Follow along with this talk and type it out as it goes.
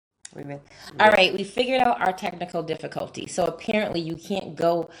All Yeah. right, we figured out our technical difficulty. So apparently you can't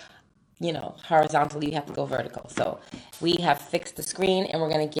go, horizontally, you have to go vertical. So we have fixed the screen and we're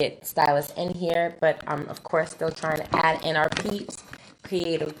gonna get Stylus in here, but I'm of course still trying to add in our peeps,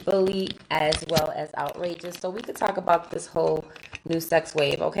 Creative Bully, as well as Outrageous. So we could talk about this whole new sex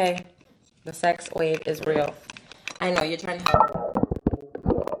wave, okay? The sex wave is Okay. real. I know you're trying to help.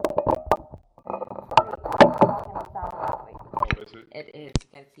 Oh, is it? It is.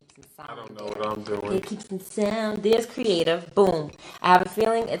 Gotta keep some I sound don't in know what there. I'm doing. Gotta keep some sound. There's creative. Boom. I have a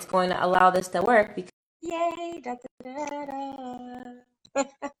feeling it's going to allow this to work because yay. Da, da, da, da.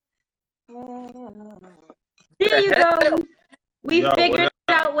 There The you heck? go. We Yo, what figured up?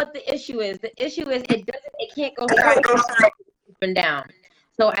 out what the issue is. The issue is it can't go side up and down.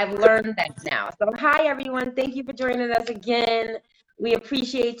 So I've learned that now. So hi everyone. Thank you for joining us again. We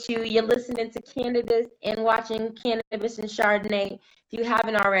appreciate you. You're listening to Cannabis and watching Cannabis and Chardonnay. If you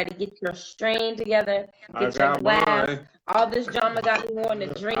haven't already, get your strain together, I get your got glass. mine. All this drama got me wanting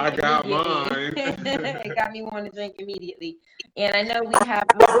to drink I got immediately. mine. It got me wanting to drink immediately. And I know we have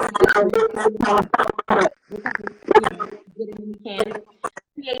our get it when you can.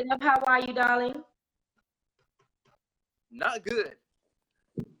 Creative, how are you, darling? Not good.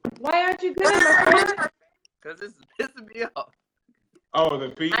 Why aren't you good, my friend? Because this is pissing me off. Oh, the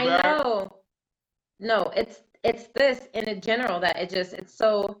I feedback? know. No, it's this in general that it's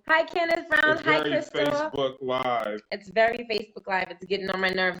so. Hi, Kenneth Brown. It's Hi, very Crystal. Facebook Live. It's very Facebook Live. It's getting on my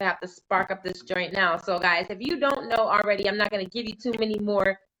nerves to have to spark up this joint now. So, guys, if you don't know already, I'm not going to give you too many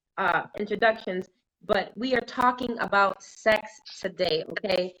more introductions, but we are talking about sex today,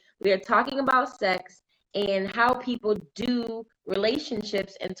 okay? We are talking about sex and how people do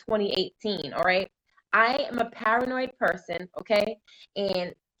relationships in 2018, all right? I am a paranoid person, okay?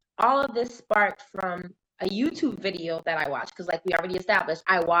 And all of this sparked from a YouTube video that I watched because, like we already established,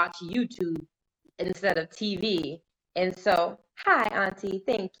 I watch YouTube instead of TV. And so, hi, Auntie.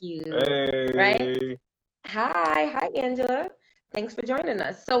 Thank you. Right? Hey. Hi, Angela. Thanks for joining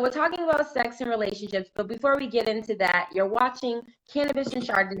us. So, we're talking about sex and relationships, but before we get into that, you're watching Cannabis and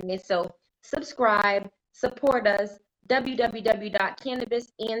Chardonnay. So, subscribe, support us,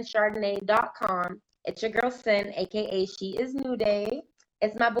 www.cannabisandchardonnay.com. It's your girl Sin, aka She is New Day.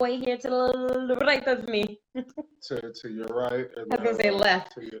 It's my boy here to the right of me. To your right or I was gonna say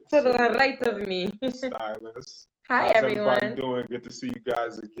left. to To the your right of me. stylist. Hi, How's everybody everyone. doing? Good to see you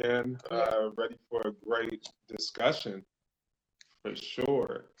guys again. Yeah. Ready for a great discussion for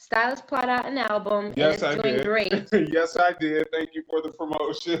sure. Stylist put out an album and Yes, it's I doing did. great. Yes, I did. Thank you for the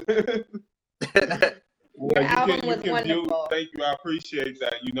promotion. Your Yeah, album you was can view. wonderful. Thank you. I appreciate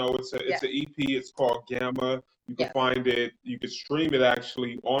that. You know, Yeah. it's an EP. It's called Gamma. You can Yeah. find it. You can stream it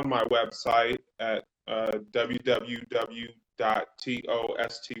actually on my website at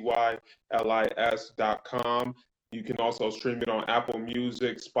www.tostylis.com. You can also stream it on Apple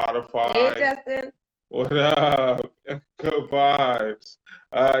Music, Hey, Spotify. Justin. What up? Good vibes.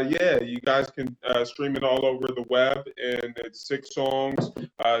 Yeah, you guys can stream it all over the web, and it's 6 songs,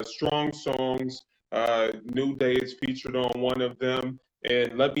 strong songs. New Day is featured on one of them,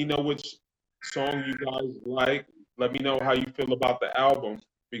 and let me know which song you guys like. Let me know how you feel about the album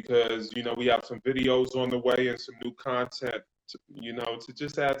because we have some videos on the way and some new content. To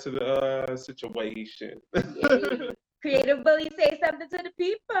just add to the situation. Yay. Creative Bully, say something to the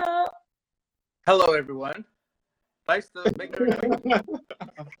people. Hello, everyone. Nice to make everything.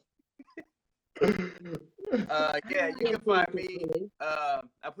 Yeah, you can find me. I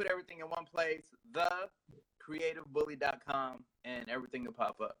put everything in one place, thecreativebully.com, and everything will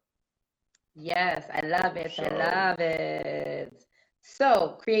pop up. Yes, I love it. Sure. I love it.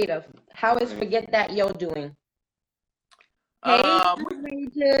 So, Creative, how is Forget That Yo doing? Hey,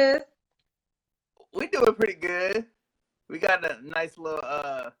 Outrageous. We doing pretty good. We got a nice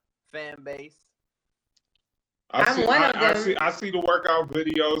little fan base. I'm one of them. I see the workout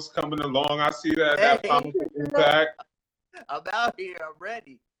videos coming along. I see that Hey. powerful impact. I'm out here. I'm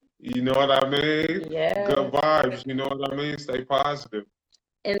ready. You know what I mean? Yeah. Good vibes. You know what I mean? Stay positive.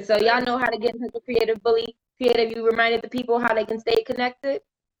 And so y'all know how to get in touch with Creative Bully. Creative, you reminded the people how they can stay connected?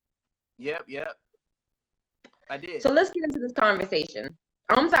 Yep. I did. So let's get into this conversation.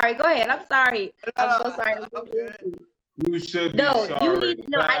 I'm sorry. Go ahead. I'm sorry. I'm so sorry. You should be sorry.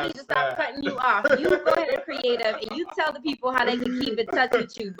 I need to stop cutting you off. You go ahead, Creative, and you tell the people how they can keep in touch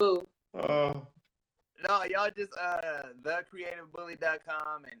with you, boo. No, y'all just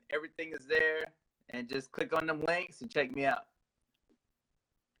thecreativebully.com and everything is there. And just click on them links and check me out.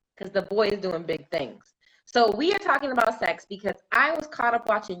 Because the boy is doing big things. So we are talking about sex because I was caught up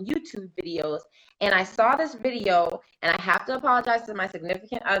watching YouTube videos and I saw this video, and I have to apologize to my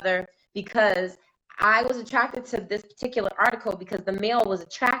significant other because I was attracted to this particular article because the male was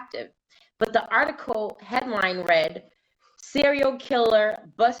attractive. But the article headline read, "Serial killer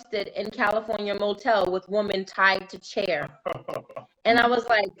busted in California motel with woman tied to chair." And I was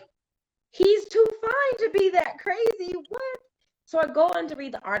like, he's too fine to be that crazy. What? So I go on to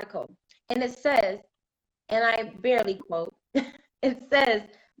read the article, and it says, and I barely quote, it says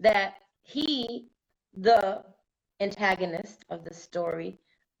that he, the antagonist of the story,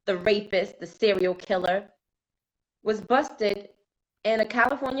 the rapist, the serial killer, was busted in a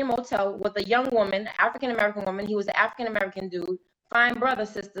California motel with a young woman, African-American woman. He was an African-American dude. Fine brother,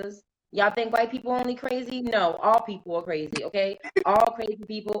 sisters. Y'all think white people only crazy? No, all people are crazy, okay? All crazy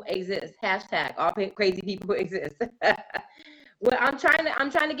people exist. Hashtag all crazy people exist. Well, I'm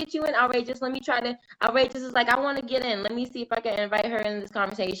trying to get you in, Outrageous. Let me try to. Outrageous is like, I want to get in. Let me see if I can invite her in this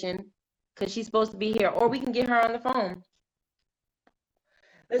conversation because she's supposed to be here, or we can get her on the phone.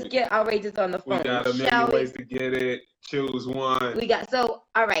 Let's get Outrageous on the phone. We got a million ways to get it. Choose one. We got, so,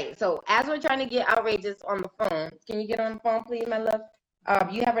 all right. So as we're trying to get Outrageous on the phone, can you get on the phone, please, my love?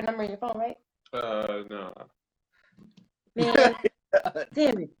 You have her number in your phone, right? No. Man,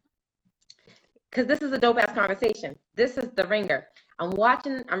 damn it. Because this is a dope ass conversation. This is The Ringer. I'm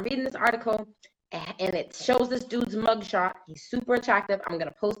reading this article, and it shows this dude's mugshot. He's super attractive. I'm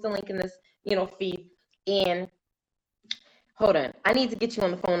gonna post the link in this, feed. And hold on, I need to get you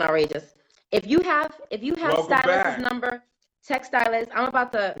on the phone, Outrageous. If you have Welcome Stylist's back. number, text Stylist. I'm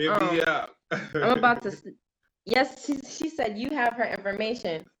about to. Hit me up. I'm about to. Yes, she said you have her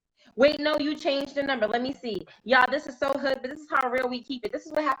information. Wait, no, you changed the number. Let me see. Y'all, this is so hood, but this is how real we keep it. This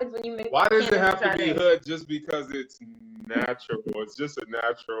is what happens when you make. Why does it have to be hood just because it's natural? It's just a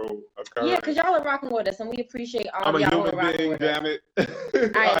natural occurrence. Yeah, because y'all are rocking with us, and we appreciate all I'm of a y'all who are human rocking being, with damn us.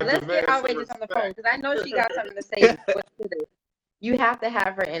 it. All right, I let's get demand some Outrageous on the phone respect. because I know she got something to say. You have to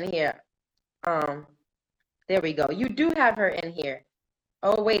have her in here. There we go. You do have her in here.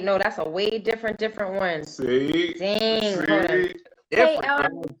 Oh wait, no, that's a way different one. See? Dang. See? Hold on. Hey,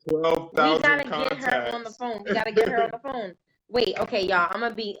 Ellen, 12,000 we gotta contacts. get her on the phone. We gotta get her on the phone. Wait, okay, y'all. I'm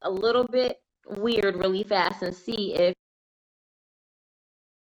gonna be a little bit weird really fast and see if.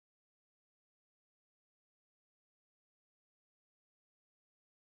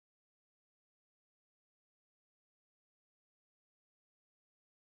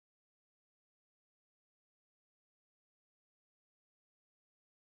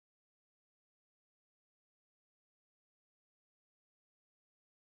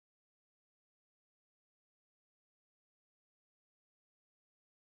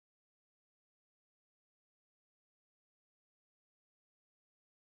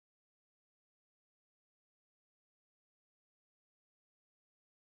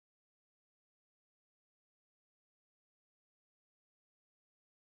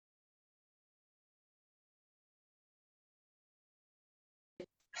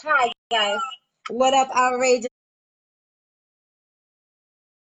 Hi guys. What up, Outrageous?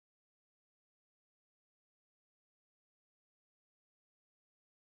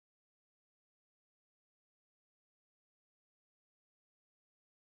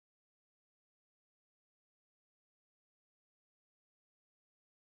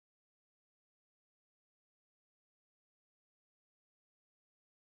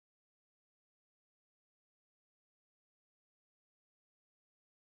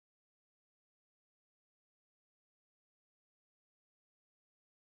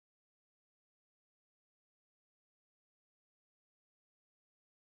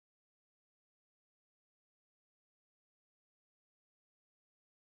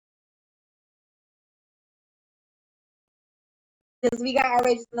 We got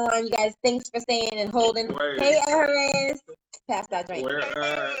Outrageous on the line, you guys. Thanks for staying and holding. Wait. Hey, Eris. Pass that drink.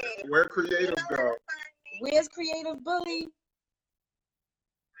 Where creative go? Where's Creative Bully?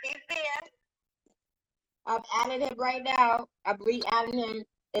 He's there. I've added him right now. I'm re-adding him.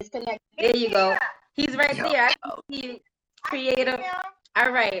 It's connected. There you go. He's right there. I can see Creative.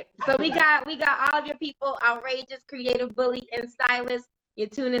 All right. So we got all of your people, Outrageous, Creative Bully, and Stylist. You're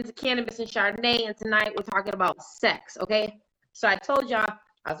tuned into Cannabis and Chardonnay, and tonight we're talking about sex, okay? So I told y'all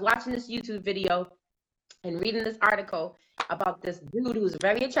I was watching this YouTube video and reading this article about this dude who's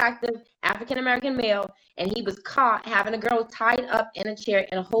very attractive, African-American male, and he was caught having a girl tied up in a chair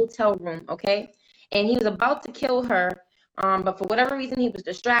in a hotel room, okay? And he was about to kill her, but for whatever reason, he was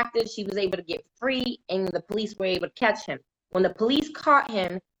distracted. She was able to get free, and the police were able to catch him. When the police caught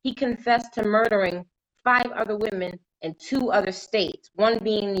him, he confessed to murdering 5 other women in 2 other states, one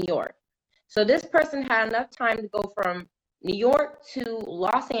being New York. So this person had enough time to go from New York to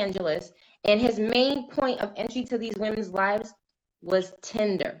Los Angeles, and his main point of entry to these women's lives was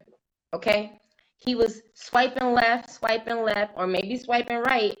Tinder. Okay? He was swiping left, or maybe swiping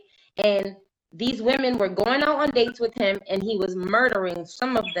right, and these women were going out on dates with him, and he was murdering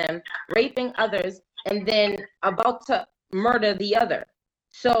some of them, raping others, and then about to murder the other.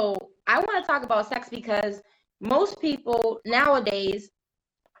 So I want to talk about sex because most people nowadays,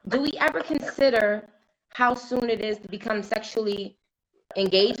 do we ever consider how soon it is to become sexually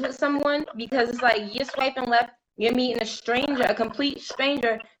engaged with someone? Because it's like you're swiping left, you're meeting a stranger, a complete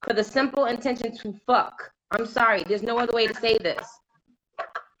stranger, for the simple intention to fuck. I'm sorry, there's no other way to say this.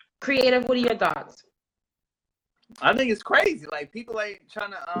 Creative, what are your thoughts? I think it's crazy. Like, people ain't trying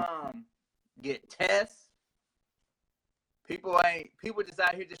to get tests. People just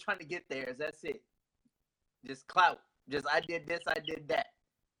out here just trying to get theirs. That's it. Just clout. Just, I did this, I did that.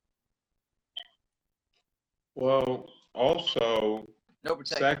 Well, also, No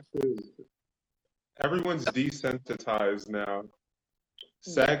protection. sex is, everyone's desensitized now.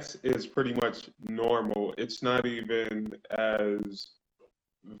 Sex is pretty much normal. It's not even as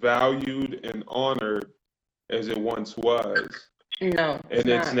valued and honored as it once was. No. And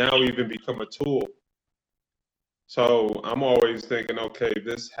it's now even become a tool. So I'm always thinking, okay,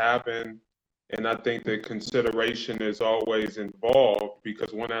 this happened. And I think that consideration is always involved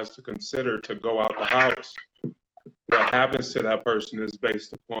because one has to consider to go out the house. What happens to that person is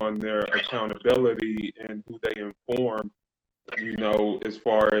based upon their accountability and who they inform, you know, as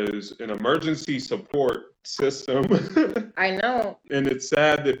far as an emergency support system. I know. And it's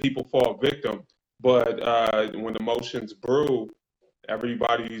sad that people fall victim, but when emotions brew,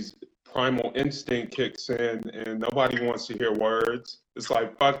 everybody's primal instinct kicks in and nobody wants to hear words. It's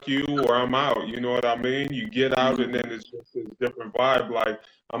like, fuck you or I'm out. You know what I mean? You get out and then it's just this different vibe. Like,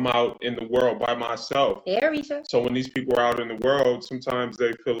 I'm out in the world by myself. Yeah, Risha. So when these people are out in the world, sometimes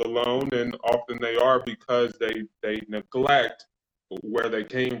they feel alone, and often they are because they neglect where they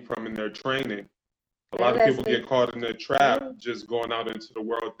came from in their training. A lot of people get caught in the trap just going out into the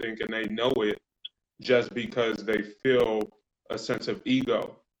world thinking they know it just because they feel a sense of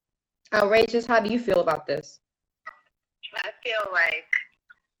ego. Outrageous, how do you feel about this? I feel like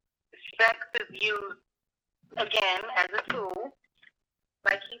sex is used, again, as a tool,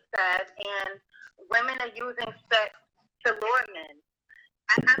 like he said, and women are using sex to lure men.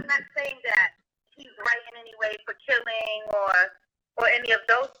 I'm not saying that he's right in any way for killing or any of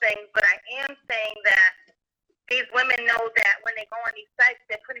those things, but I am saying that these women know that when they go on these sites,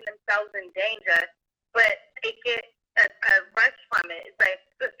 they're putting themselves in danger, but they get a rush from it. It's like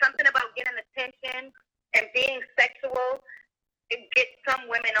there's something about getting attention and being sexual. It gets some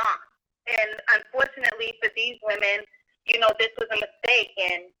women off. And unfortunately for these women, you know, this was a mistake,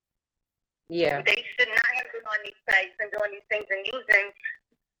 and they should not have been on these sites and doing these things and using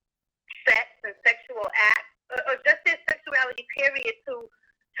sex and sexual acts or just their sexuality period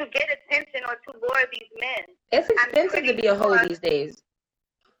to get attention or to lure these men. It's expensive to be a hoe these days.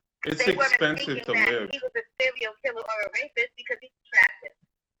 It's expensive to live. He was a serial killer or a rapist because he's attractive.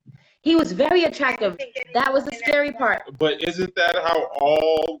 He was very attractive. That was the scary part. But isn't that how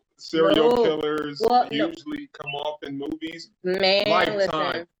all serial killers usually come off in movies? Man, Lifetime.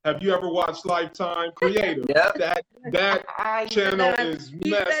 listen. Have you ever watched Lifetime? Creative. Yep. That channel is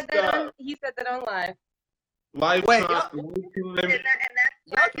messed up. He said that on live. Lifetime.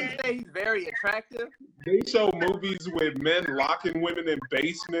 Y'all can say he's very attractive. They show movies with men locking women in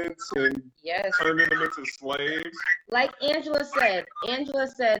basements and turning them into slaves. Like Angela said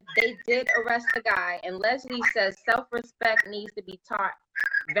they did arrest the guy, and Leslie says self-respect needs to be taught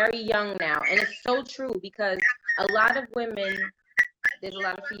very young now. And it's so true because a lot of women, there's a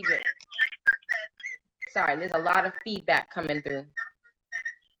lot of feedback. Sorry, there's a lot of feedback coming through.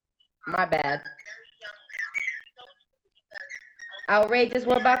 My bad. Outrageous,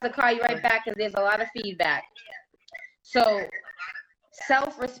 we're about to call you right back because there's a lot of feedback. So,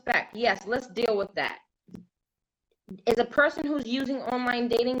 self-respect, yes, let's deal with that. Is a person who's using online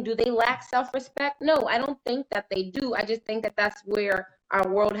dating, do they lack self-respect? No, I don't think that they do. I just think that that's where our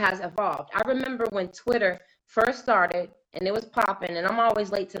world has evolved. I remember when Twitter first started and it was popping, and I'm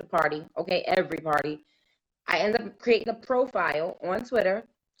always late to the party, okay, every party. I end up creating a profile on Twitter,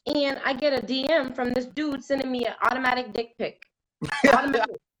 and I get a DM from this dude sending me an automatic dick pic.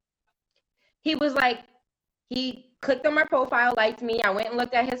 He was like, he clicked on my profile, liked me. I went and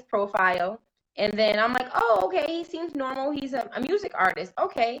looked at his profile, and then I'm like, oh, okay, he seems normal. He's a music artist,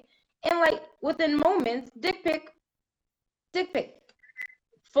 okay. And like within moments, dick pic,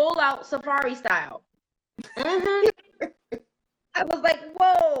 full out safari style. I was like,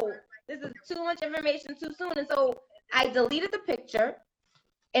 whoa, this is too much information too soon. And so I deleted the picture,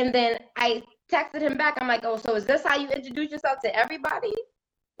 and then I texted him back. I'm like, oh, so is this how you introduce yourself to everybody?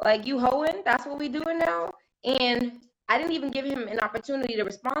 Like, you hoeing? That's what we doing now? And I didn't even give him an opportunity to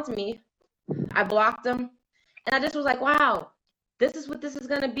respond to me. I blocked him. And I just was like, wow, this is what this is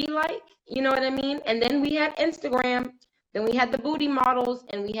going to be like. You know what I mean? And then we had Instagram. Then we had the booty models.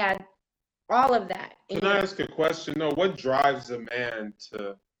 And we had all of that. Can I ask a question? No, what drives a man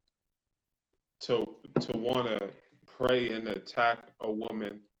to want to pray and attack a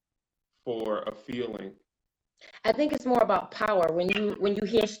woman for a feeling? I think it's more about power. When you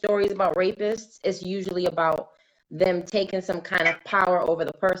hear stories about rapists, it's usually about them taking some kind of power over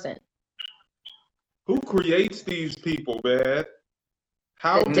the person. Who creates these people, man?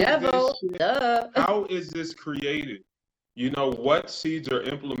 How The devil, duh. How is this created? You know, what seeds are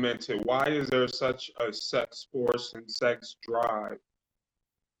implemented? Why is there such a sex force and sex drive?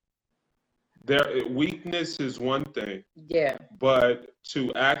 Weakness is one thing, Yeah. but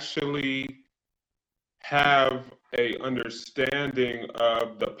to actually have a understanding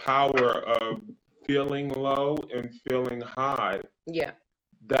of the power of feeling low and feeling high, Yeah.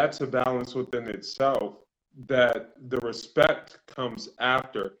 that's a balance within itself, that the respect comes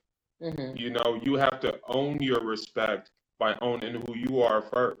after. Hmm. You know, you have to own your respect by owning who you are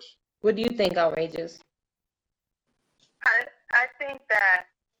first. What do you think, Outrageous? I think that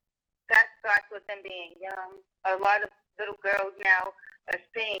starts with them being young. A lot of little girls now are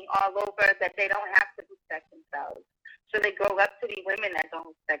seeing all over that they don't have to respect themselves. So they grow up to be women that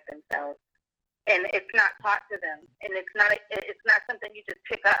don't respect themselves. And it's not taught to them. And it's not something you just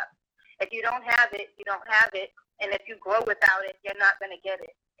pick up. If you don't have it, you don't have it. And if you grow without it, you're not going to get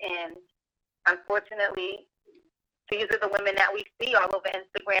it. And unfortunately, these are the women that we see all over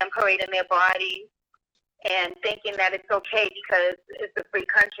Instagram parading their bodies and thinking that it's okay because it's a free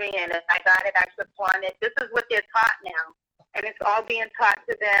country and if I got it, I should flaunt it. This is what they're taught now. And it's all being taught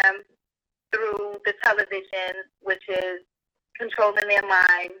to them through the television, which is controlling their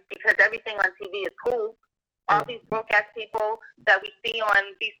minds because everything on TV is cool. All these broke-ass people that we see on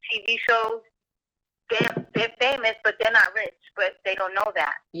these TV shows, they're famous, but they're not rich, but they don't know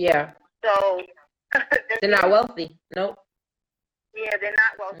that. Yeah. So They're not wealthy. Nope. yeah, they're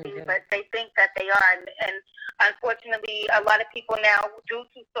not wealthy, Okay. but they think that they are. And unfortunately, a lot of people now, due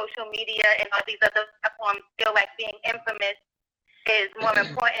to social media and all these other platforms, feel like being infamous is more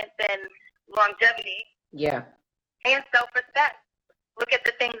important than longevity Yeah. and self-respect. Look at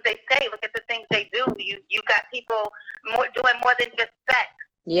the things they say. Look at the things they do. You got people doing more than just sex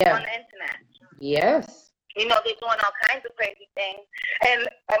on Yeah. the internet. Yes. You know, they're doing all kinds of crazy things. And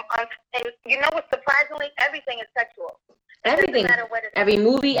you know what? Surprisingly, everything is sexual. It Everything. doesn't matter what it's Every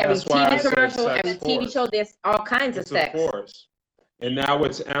movie, every That's why I TV said commercial, sex every TV force. show, there's all kinds of It's a sex. force. And now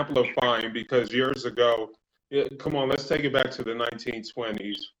it's amplifying because years ago, come on, let's take it back to the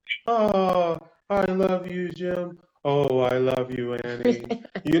 1920s. Oh, I love you, Jim. Oh, I love you, Annie.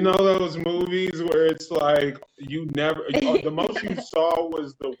 You know those movies where it's like the most you saw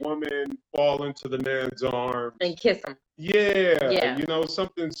was the woman fall into the man's arms. And kiss them. Yeah, you know,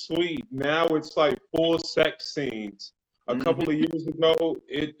 something sweet. Now it's like full sex scenes. A couple of years ago,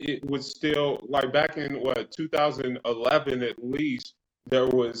 it was still like back in 2011 at least, there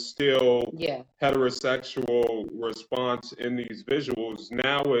was still Yeah. heterosexual response in these visuals.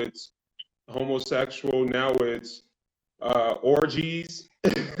 Now it's homosexual. Now it's orgies,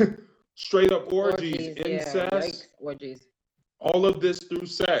 straight up orgies, Yeah. incest. Yikes. Orgies. All of this through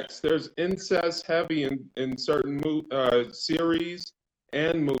sex. There's incest heavy in certain series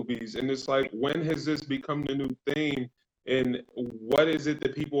and movies, and it's like, when has this become the new thing? And what is it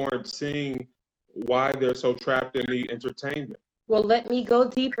that people aren't seeing? Why they're so trapped in the entertainment? Well, let me go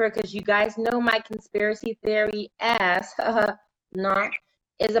deeper because you guys know my conspiracy theory ass, not,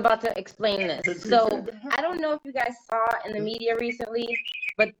 is about to explain this. So I don't know if you guys saw in the media recently,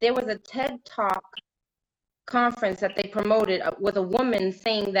 but there was a TED Talk conference that they promoted with a woman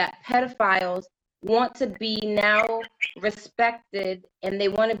saying that pedophiles want to be now respected and they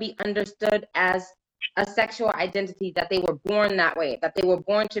want to be understood as a sexual identity, that they were born that way, that they were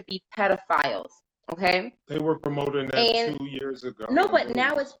born to be pedophiles. Okay. They were promoting that And 2 years ago. No, but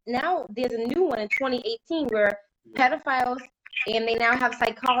now there's a new one in 2018 where pedophiles, and they now have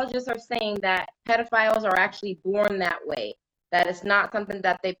psychologists are saying that pedophiles are actually born that way. That it's not something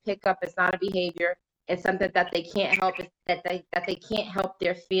that they pick up. It's not a behavior. It's something that they can't help. That they can't help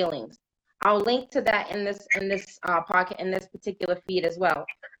their feelings. I'll link to that in this pocket, in this particular feed as well.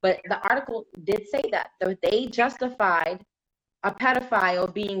 But the article did say that they justified a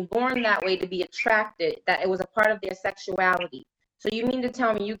pedophile being born that way to be attracted, that it was a part of their sexuality. So you mean to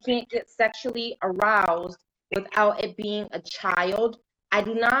tell me you can't get sexually aroused without it being a child? I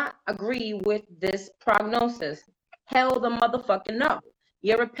do not agree with this prognosis. Hell the motherfucking no.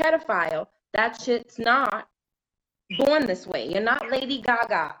 You're a pedophile. That shit's not born this way. You're not Lady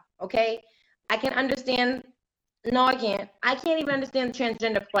Gaga, okay? I can understand. No, I can't. I can't even understand the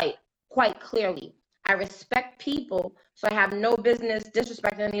transgender plight quite clearly. I respect people, so I have no business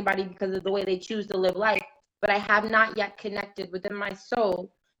disrespecting anybody because of the way they choose to live life. But I have not yet connected within my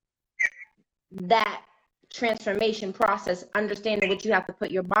soul that transformation process, understanding what you have to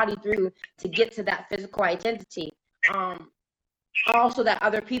put your body through to get to that physical identity. Also, that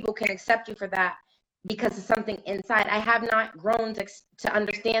other people can accept you for that because of something inside. I have not grown to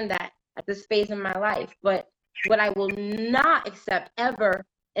understand that at this phase in my life. But what I will not accept ever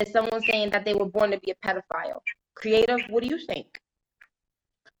is someone saying that they were born to be a pedophile. Creative, what do you think?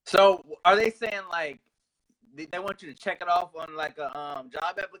 So are they saying like they want you to check it off on like a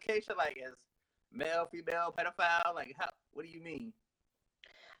job application, like as male, female, pedophile? Like how? What do you mean?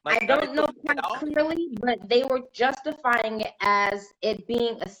 Like, I don't know quite clearly, but they were justifying it as it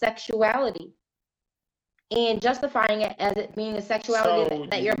being a sexuality. And justifying it as it being a sexuality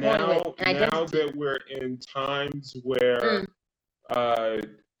that you're born with. An now that we're in times where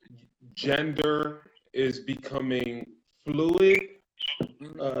gender is becoming fluid,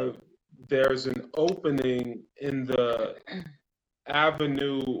 there's an opening in the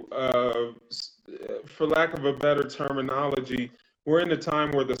avenue of, for lack of a better terminology, we're in a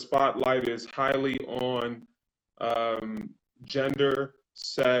time where the spotlight is highly on gender,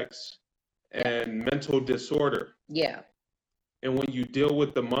 sex, and mental disorder. Yeah. And when you deal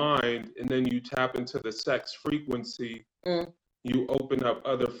with the mind and then you tap into the sex frequency, you open up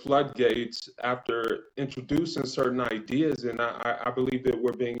other floodgates after introducing certain ideas. And I believe that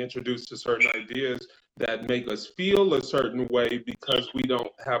we're being introduced to certain ideas that make us feel a certain way because we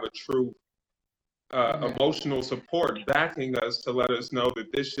don't have a true emotional support backing us to let us know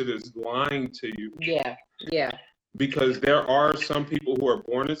that this shit is lying to you. Yeah, yeah. Because there are some people who are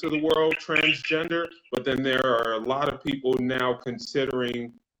born into the world transgender, but then there are a lot of people now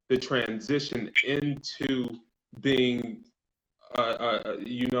considering the transition into being,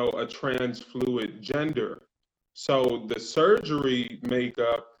 a trans fluid gender. So the surgery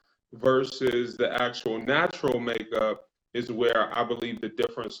makeup versus the actual natural makeup is where I believe the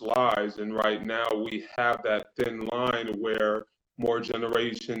difference lies. And right now we have that thin line where more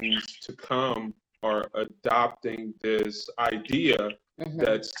generations to come are adopting this idea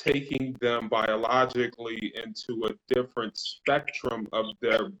that's taking them biologically into a different spectrum of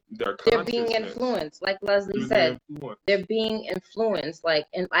their consciousness. They're being influenced, like Leslie said. They're being influenced. Like,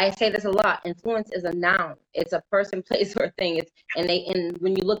 and I say this a lot. Influence is a noun. It's a person, place, or thing. And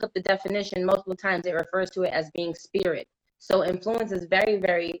when you look up the definition, multiple times it refers to it as being spirit. So influence is very,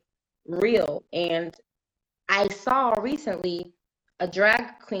 very real. And I saw recently a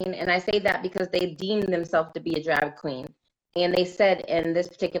drag queen, and I say that because they deemed themselves to be a drag queen. And they said in this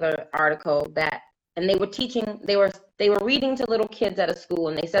particular article that, and they were teaching, they were reading to little kids at a school,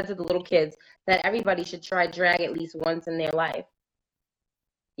 and they said to the little kids that everybody should try drag at least once in their life.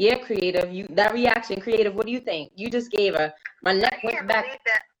 Yeah, Creative, that reaction, Creative, what do you think? You just gave my neck went back.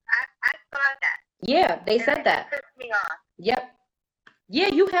 I saw that. Yeah, they said that. It pissed me off. Yep. Yeah,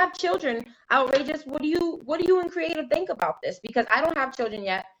 you have children. Outrageous. What do you and Creative think about this? Because I don't have children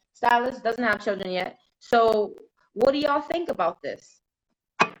yet. Stylist doesn't have children yet. So what do y'all think about this?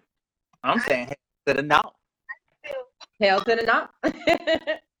 I'm saying hell to the no. Hell to the no.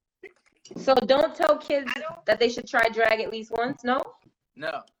 So don't tell kids that they should try drag at least once. No.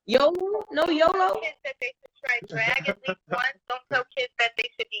 No. YOLO. No YOLO. Don't tell kids that they should try drag at least once. Don't tell kids that they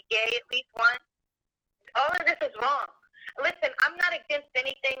should be gay at least once. All of this is wrong. Listen, I'm not against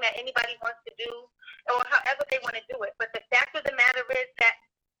anything that anybody wants to do or however they want to do it. But the fact of the matter is that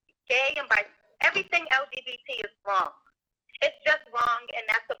gay and by everything LGBT is wrong. It's just wrong, and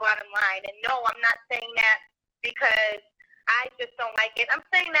that's the bottom line. And no, I'm not saying that because I just don't like it. I'm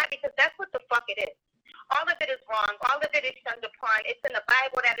saying that because that's what the fuck it is. All of it is wrong. All of it is shunned upon. It's in the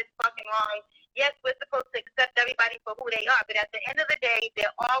Bible that it's fucking wrong. Yes, we're supposed to accept everybody for who they are, but at the end of the day,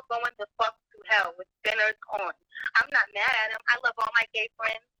 they're all going to fuck to hell with spinners on. I'm not mad at them. I love all my gay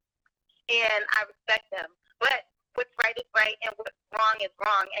friends, and I respect them. But what's right is right, and what's wrong is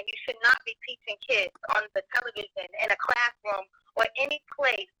wrong. And you should not be teaching kids on the television, in a classroom, or any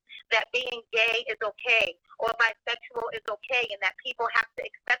place that being gay is okay or bisexual is okay and that people have to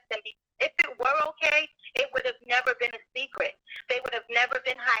accept them. If it were okay, it would have never been a secret. They would have never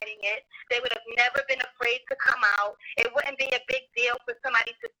been hiding it. They would have never been afraid to come out. It wouldn't be a big deal for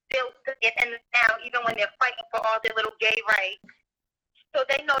somebody to still get in the town even when they're fighting for all their little gay rights. So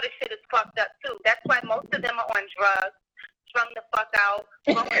they know the shit is fucked up too. That's why most of them are on drugs, strung the fuck out.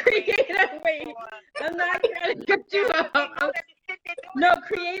 Creative, wait. I'm not trying to cut you off. No,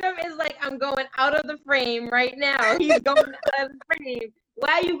 creative is like, I'm going out of the frame right now. He's going out of the frame.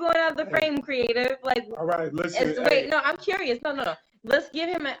 Why are you going out of the frame, creative? Like, all right, listen. wait, no, I'm curious. No. Let's give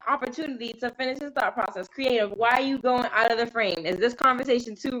him an opportunity to finish his thought process. Creative, why are you going out of the frame? Is this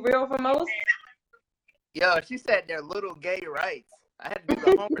conversation too real for most? Yo, she said they're little gay rights. I had to do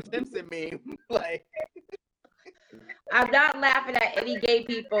the Homer Simpson meme. Like, I'm not laughing at any gay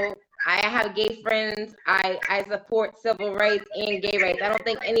people. I have gay friends. I support civil rights and gay rights. I don't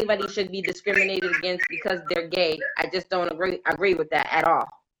think anybody should be discriminated against because they're gay. I just don't agree with that at all.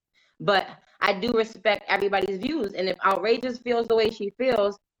 But I do respect everybody's views. And if Outrageous feels the way she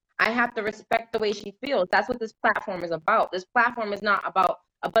feels, I have to respect the way she feels. That's what this platform is about. This platform is not about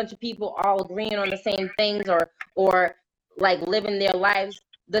a bunch of people all agreeing on the same things or like living their lives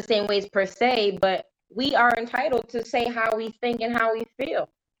the same ways per se, but we are entitled to say how we think and how we feel.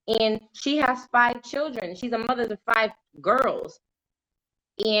 And she has 5 children. She's a mother to 5 girls.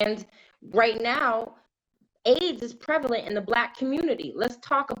 And right now, AIDS is prevalent in the Black community. Let's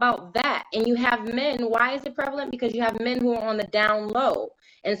talk about that. And you have men. Why is it prevalent? Because you have men who are on the down low.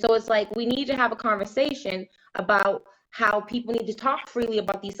 And so it's like we need to have a conversation about how people need to talk freely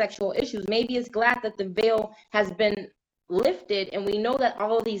about these sexual issues. Maybe it's glad that the veil has been lifted and we know that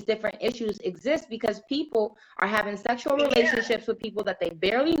all of these different issues exist because people are having sexual relationships with people that they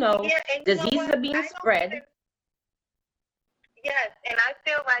barely know. Diseases are being spread. Yes, and I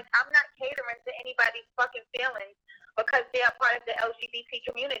feel like I'm not catering to anybody's fucking feelings because they are part of the LGBT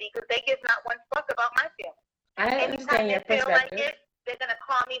community because they give not one fuck about my feelings. I understand your perspective. Like they're going to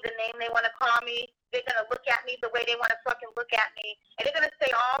call me the name they want to call me. They're going to look at me the way they want to fucking look at me. And they're going to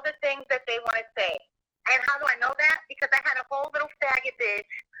say all the things that they want to say. And how do I know that? Because I had a whole little faggot bitch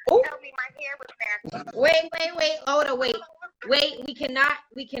tell me my hair was nasty. Wait. Hold on, wait. We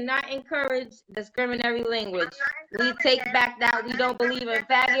cannot encourage discriminatory language. We take back that. We don't believe in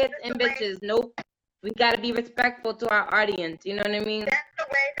faggots and bitches. Nope. We got to be respectful to our audience. You know what I mean? That's the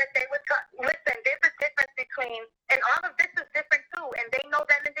way that they would talk. Listen, there's a difference between, and all of this is different too, and they know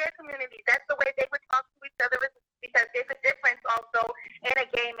that in their community. That's the way they would talk to each other because there's a difference also in a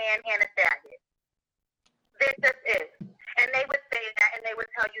gay man and a faggot. There just is. And they would say that, and they would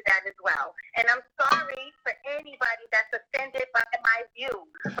tell you that as well. And I'm sorry for anybody that's offended by my view,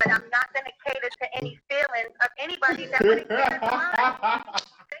 but I'm not going to cater to any feelings of anybody that would cater to mine.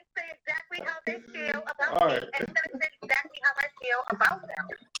 They say exactly how they feel about me, and I'm going to say exactly how I feel about them.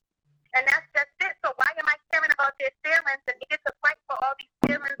 And that's just it. So why am I caring about their feelings and they get to fight for all these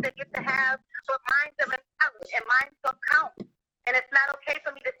feelings they get to have, but mine are invalid and mine don't count. And it's not okay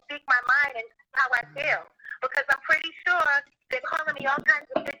for me to speak my mind and how I feel. Because I'm pretty sure they're calling me all kinds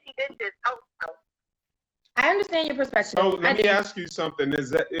of bitchy bitches also. I understand your perspective. So let me ask you something.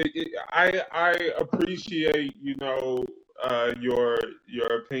 Is that I appreciate your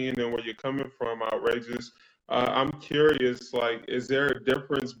opinion and where you're coming from, Outrageous. I'm curious, like, is there a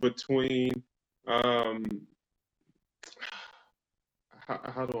difference between how do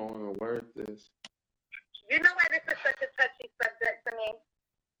I want to word this? You know why this is such a touchy subject to me?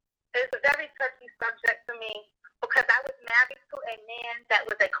 It's a very touchy subject to me because I was married to a man that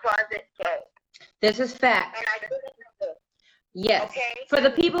was a closet gay. This is fact. And I didn't know this. Yes. Okay? For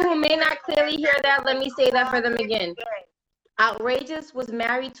the people who may not clearly hear that, let me say that for them again. Outrageous was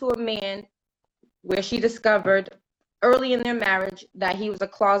married to a man where she discovered early in their marriage that he was a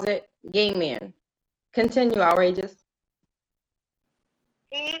closet gay man. Continue, Outrageous.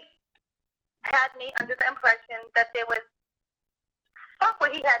 He had me under the impression that there was fuck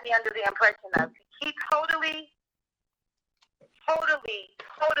what he had me under the impression of. He totally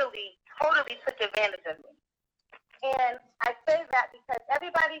took advantage of me. And I say that because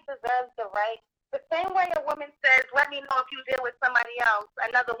everybody deserves the right. The same way a woman says, let me know if you deal with somebody else,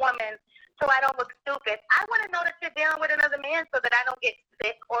 another woman, so I don't look stupid. I want to know that you're dealing with another man so that I don't get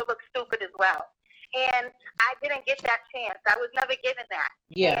sick or look stupid as well. And I didn't get that chance. I was never given that.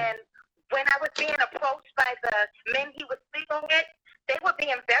 Yeah. And when I was being approached by the men he was sleeping with, they were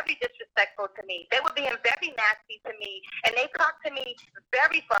being very disrespectful to me. They were being very nasty to me, and they talked to me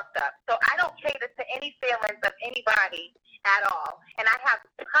very fucked up. So I don't cater to any feelings of anybody at all. And I have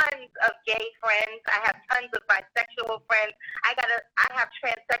tons of gay friends. I have tons of bisexual friends. I have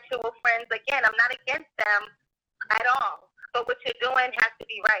transsexual friends. Again, I'm not against them at all. But what you're doing has to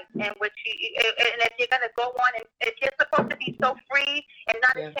be right. And and if you're going to go on, and if you're supposed to be so free and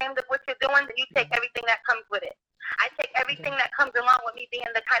not ashamed of what you're doing, then you take everything that comes with it. I take everything that comes along with me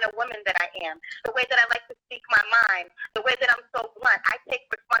being the kind of woman that I am. The way that I like to speak my mind, the way that I'm so blunt. I take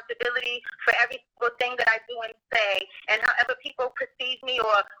responsibility for every single thing that I do and say, and however people perceive me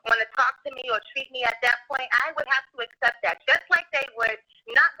or want to talk to me or treat me at that point, I would have to accept that. Just like they would,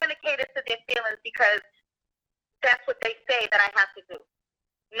 not going to cater to their feelings because that's what they say that I have to do.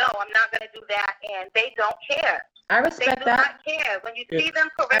 No, I'm not going to do that, and they don't care. I They respect do that. not care. When you see them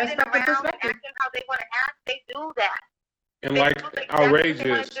parading respect the around and perspective. acting how they want to act, they do that. And They like do exactly what they wanna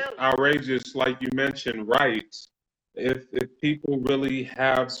outrageous, do. outrageous, like you mentioned, rights. If people really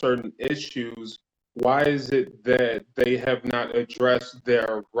have certain issues, why is it that they have not addressed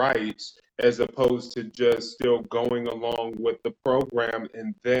their rights as opposed to just still going along with the program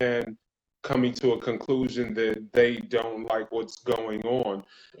and then coming to a conclusion that they don't like what's going on?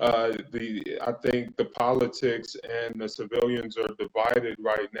 I think the politics and the civilians are divided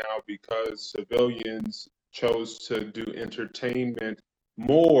right now because civilians chose to do entertainment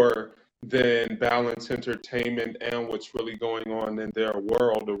more than balance entertainment and what's really going on in their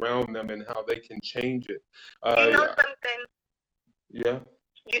world around them and how they can change it. You know something? Yeah.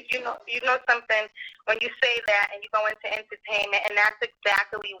 You know something when you say that and you go into entertainment, and that's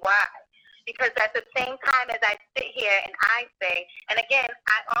exactly why. Because at the same time as I sit here and I say, and again,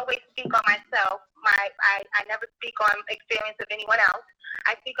 I always speak on myself. I never speak on experience of anyone else.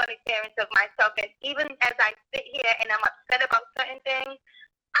 I speak on experience of myself, and even as I sit here and I'm upset about certain things,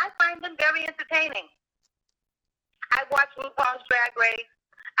 I find them very entertaining. I watch RuPaul's Drag Race.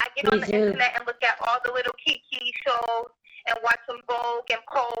 I get on the internet and look at all the little Kiki shows and watch some Vogue and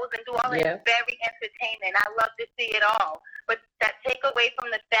Pose and do all that. It's very entertaining. I love to see it all. But that take away from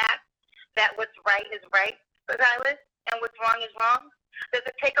the fact that what's right is right, regardless, and what's wrong is wrong. Does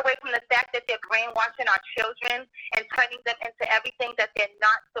it take away from the fact that they're brainwashing our children and turning them into everything that they're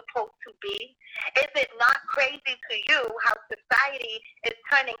not supposed to be? Is it not crazy to you how society is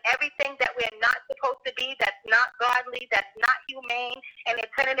turning everything that we're not supposed to be, that's not godly, that's not humane, and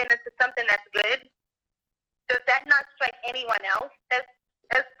they're turning it into something that's good? Does that not strike anyone else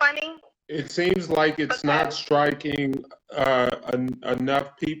as funny? It seems like it's not striking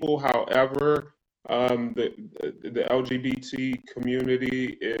enough people. However, the LGBT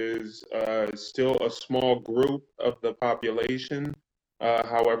community is still a small group of the population.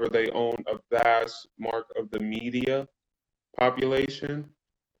 However, they own a vast mark of the media population,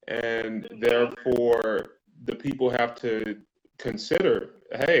 and therefore the people have to consider,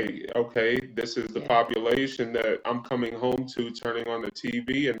 hey, okay, this is the population that I'm coming home to, turning on the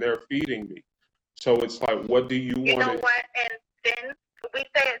TV, and they're feeding me. So it's like, what do you want? You know what? And then we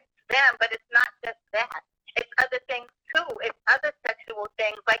say it's them, but it's not just that. It's other things too. It's other sexual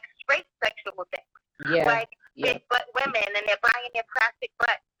things, like straight sexual things. Like big butt women, and they're buying their plastic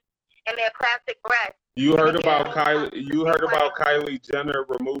butts and their plastic breasts. You heard about Kylie? You heard about Kylie Jenner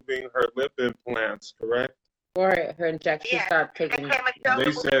removing her lip implants, correct? Or her injection start taking.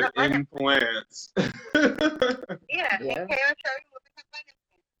 They said implants.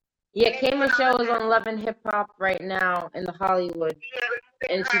 K Michelle is on Love and Hip Hop right now in the Hollywood,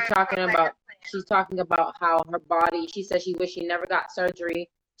 and she's talking about how her body. She says she wished she never got surgery.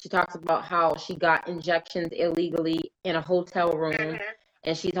 She talks about how she got injections illegally in a hotel room,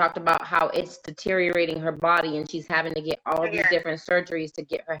 and she talked about how it's deteriorating her body, and she's having to get all these different surgeries to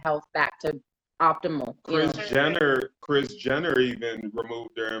get her health back to optimal. Kris Jenner even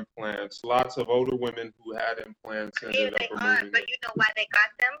removed their implants. Lots of older women who had implants ended up removing. But you know why they got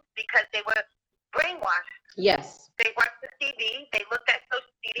them? Because they were brainwashed. Yes. They watched the TV, they looked at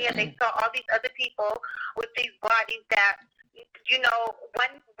social media, and they saw all these other people with these bodies that, you know,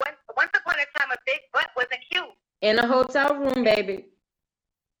 once upon a time, a big butt wasn't cute. In a hotel room, baby.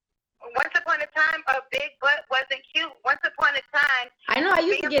 Once upon a time, a big butt wasn't cute. Once upon a time. I know, I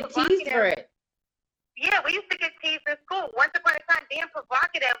used to get teased for it. Yeah, we used to get teased in school. Once upon a time, being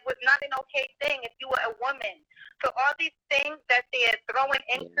provocative was not an okay thing if you were a woman. So all these things that they're throwing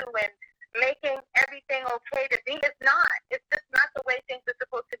into and making everything okay to be, it's not. It's just not the way things are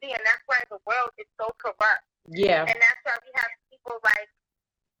supposed to be. And that's why the world is so corrupt. Yeah. And that's why we have people like,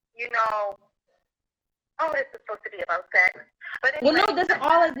 you know, oh, this is supposed to be about sex. But anyway, well,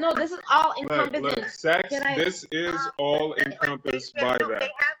 this is all encompassing. Look, sex, this is all encompassed by that.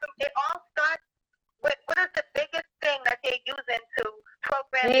 It all starts with, what is the biggest thing that they're using to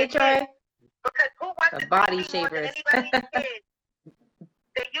program their kids? Because who watches the body TV more than shavers. anybody's kids?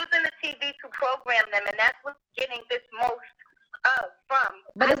 They're using the TV to program them, and that's what's getting this most from.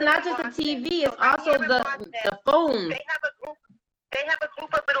 But it's not just the TV; it's also the phone. They have a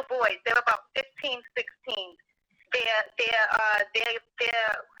group of little boys. They're about 15, 16. They're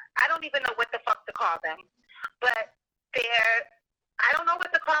I don't even know what the fuck to call them, but I don't know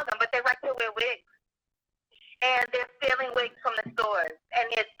what to call them, but they like to wear wigs. and they're stealing wigs from the stores, and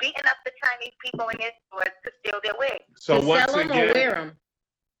they're beating up the Chinese people in their stores to steal their wigs. So To once sell them or again, wear them?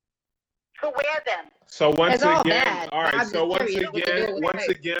 To wear them. so once It's all again, bad. all right. I'm So just once curious what to again, do with once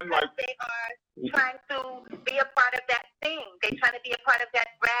it. again, like Because they are trying to be a part of that thing. They're trying to be a part of that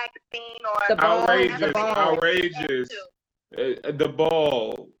drag scene or The ball, outrageous, the ball. outrageous. The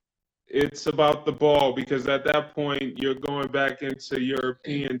ball. It's about the ball because at that point you're going back into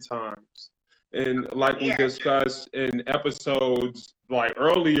European times. And like we Yes. discussed in episodes like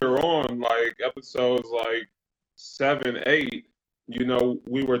earlier on, like episodes like 7, 8,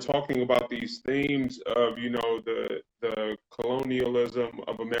 we were talking about these themes of, the colonialism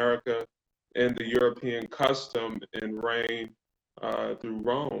of America and the European custom and reign through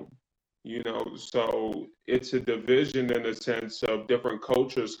Rome. So it's a division in a sense of different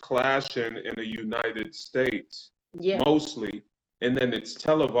cultures clashing in the United States, Yeah. mostly. And then it's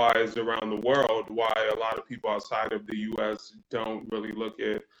televised around the world, why a lot of people outside of the U.S. don't really look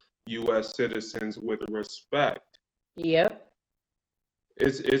at U.S. citizens with respect. Yep.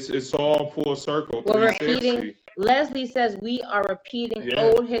 It's all full circle, We're 360. repeating. Leslie says we are repeating Yeah.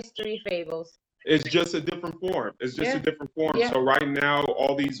 old history fables. It's just a different form. It's just Yeah. a different form. Yeah. So right now,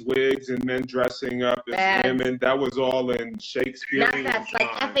 all these wigs and men dressing up as Fads. women, that was all in Not Shakespearean fads, like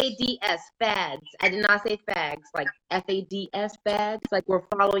times. FADS, fads. I did not say fags, like FADS, fads. Like we're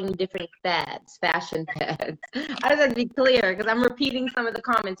following different fads, fashion fads. I just have to be clear because I'm repeating some of the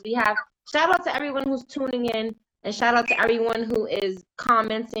comments. We have shout out to everyone who's tuning in and shout out to everyone who is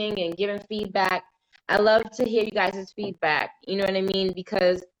commenting and giving feedback. I love to hear you guys' feedback. You know what I mean?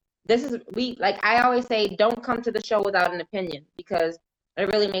 Because I always say, don't come to the show without an opinion because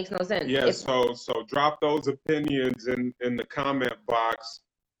it really makes no sense. Yeah, so drop those opinions in the comment box.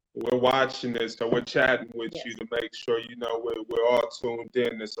 We're watching this, so we're chatting with Yes. you to make sure we're all tuned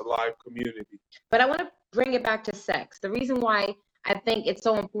in. It's a live community. But I want to bring it back to sex. The reason why I think it's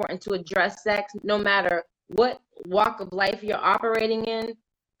so important to address sex, no matter what walk of life you're operating in,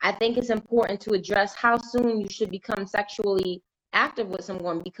 I think it's important to address how soon you should become sexually active with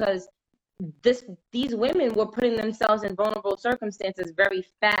someone because these women were putting themselves in vulnerable circumstances very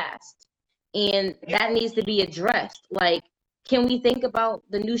fast. And that needs to be addressed. Like, can we think about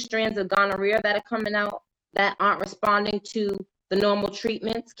the new strands of gonorrhea that are coming out that aren't responding to the normal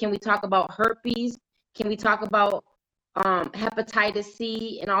treatments? Can we talk about herpes? Can we talk about hepatitis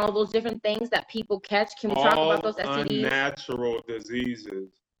C and all of those different things that people catch? Can we talk about those STDs? Unnatural diseases.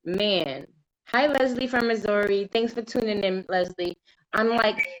 Man. Hi, Leslie from Missouri. Thanks for tuning in, Leslie.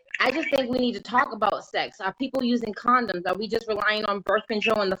 I just think we need to talk about sex. Are people using condoms? Are we just relying on birth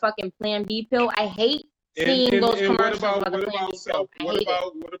control and the fucking Plan B pill? I hate seeing those commercials about the Plan B pill. I hate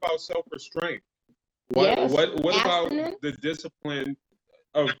it. What about self-restraint? Yes. What about Abstinence? the discipline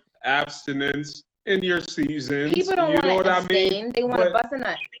of abstinence in your seasons? People don't You know want to what I mean? abstain. They want to But bust a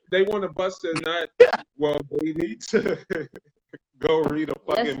nut. they want to bust a nut. Well, they need to go read a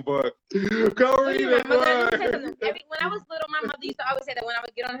fucking book. Go read a Let me tell you book. something. When I was little, my mother used to always say that when I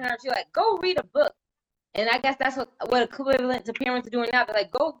would get on her, she'd like, go read a book. And I guess that's what equivalent to parents are doing now. They're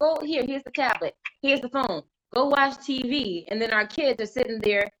like, go here's the tablet, here's the phone, go watch TV. And then our kids are sitting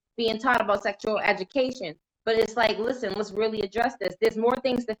there being taught about sexual education. But it's like, listen, let's really address this. There's more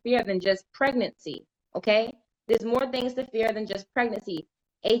things to fear than just pregnancy, okay? There's more things to fear than just pregnancy.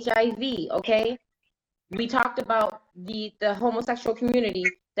 HIV, okay? We talked about the homosexual community,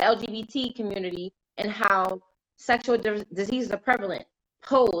 the LGBT community, and how sexual diseases are prevalent.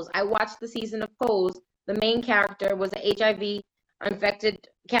 Pose. I watched the season of Pose. The main character was an HIV infected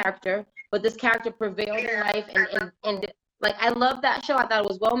character, but this character prevailed in life, and like I love that show. I thought it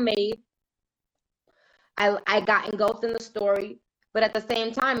was well made. I got engulfed in the story, but at the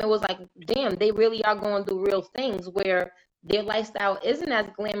same time, it was like, damn, they really are going through real things where their lifestyle isn't as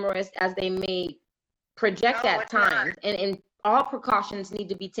glamorous as they may project at times, and all precautions need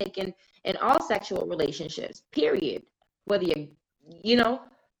to be taken in all sexual relationships, period. Whether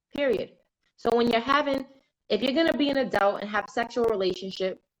period. So when if you're going to be an adult and have sexual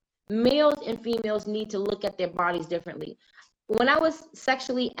relationship, males and females need to look at their bodies differently. When I was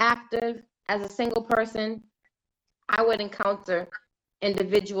sexually active as a single person, I would encounter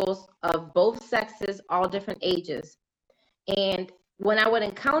individuals of both sexes, all different ages. And when I would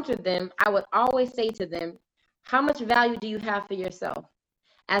encounter them, I would always say to them, how much value do you have for yourself?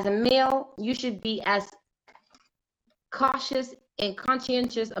 As a male, you should be as cautious and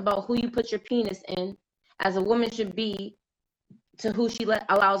conscientious about who you put your penis in, as a woman should be to who she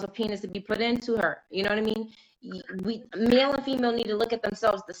allows a penis to be put into her. You know what I mean? Male and female need to look at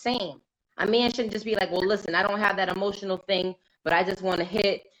themselves the same. A man shouldn't just be like, well, listen, I don't have that emotional thing, but I just want to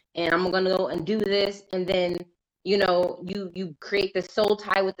hit and I'm gonna go and do this, and then you create this soul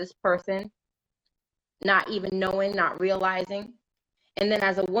tie with this person, not even knowing, not realizing. And then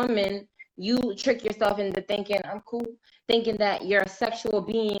as a woman, you trick yourself into thinking, I'm cool, thinking that you're a sexual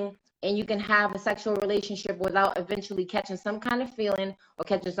being and you can have a sexual relationship without eventually catching some kind of feeling or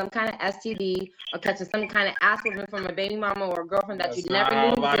catching some kind of STD or catching some kind of ass whooping from a baby mama or a girlfriend that you never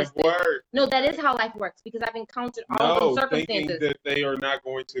knew existed. No, that is how life works, because I've encountered all of those circumstances. Thinking that they are not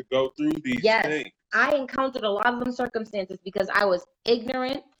going to go through these things. I encountered a lot of them circumstances because I was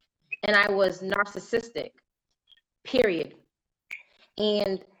ignorant and I was narcissistic, period.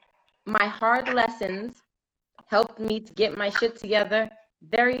 And my hard lessons helped me to get my shit together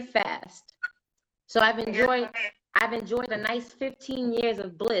very fast. So I've enjoyed a nice 15 years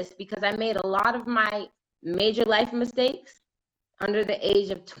of bliss because I made a lot of my major life mistakes under the age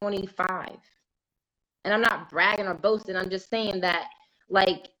of 25. And I'm not bragging or boasting. I'm just saying that,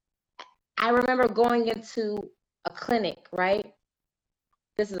 like, I remember going into a clinic, right?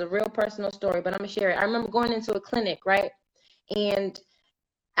 This is a real personal story, but I'm gonna share it. I remember going into a clinic, right? And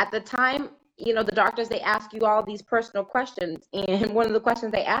at the time, the doctors, they ask you all these personal questions. And one of the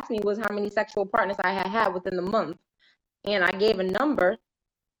questions they asked me was how many sexual partners I had within the month. And I gave a number.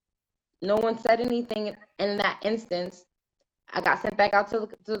 No one said anything in that instance. I got sent back out to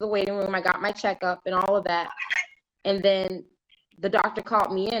the waiting room. I got my checkup and all of that. And then the doctor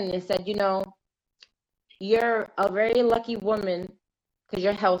called me in and said, you're a very lucky woman because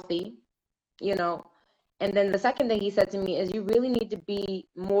you're healthy, And then the second thing he said to me is, you really need to be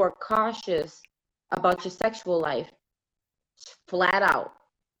more cautious about your sexual life, flat out.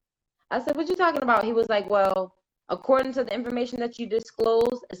 I said, what you talking about? He was like, well, according to the information that you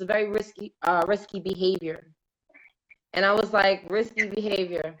disclose, it's a very risky behavior. And I was like, risky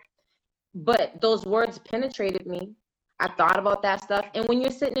behavior. But those words penetrated me. I thought about that stuff. And when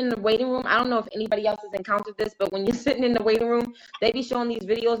you're sitting in the waiting room, I don't know if anybody else has encountered this, but when you're sitting in the waiting room, they be showing these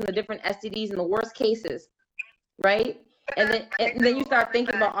videos and the different STDs and the worst cases, right? And then you start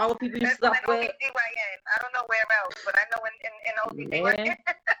thinking about all the people you slept with. I don't know where else, but I know in OBGYN.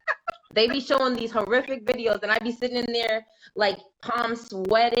 They be showing these horrific videos, and I be sitting in there like palms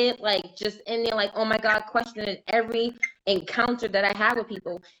sweated, like just in there like, oh my God, questioning every encounter that I had with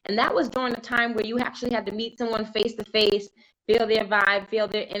people. And that was during a time where you actually had to meet someone face to face, feel their vibe, feel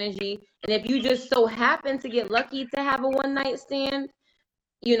their energy. And if you just so happen to get lucky to have a one night stand,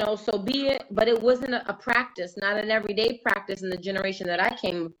 so be it. But it wasn't a practice, not an everyday practice in the generation that I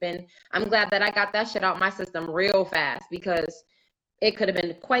came up in. I'm glad that I got that shit out my system real fast, because it could have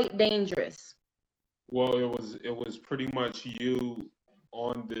been quite dangerous. Well, it was pretty much you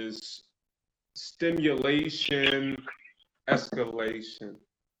on this stimulation escalation.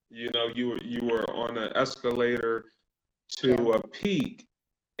 You were on an escalator to a peak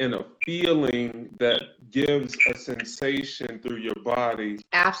in a feeling that gives a sensation through your body.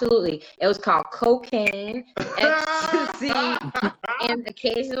 Absolutely. It was called cocaine, ecstasy, and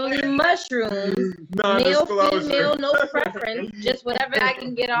occasionally mushrooms. Male, female, no preference, just whatever I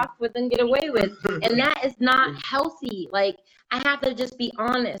can get off with and get away with. And that is not healthy. Like, I have to just be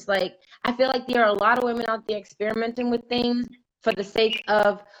honest. Like, I feel like there are a lot of women out there experimenting with things for the sake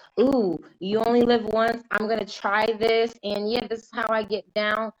of, ooh, you only live once, I'm going to try this, and yeah, this is how I get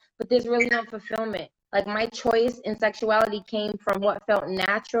down, but there's really no fulfillment. Like, my choice in sexuality came from what felt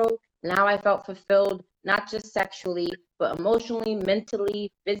natural, and how I felt fulfilled, not just sexually, but emotionally,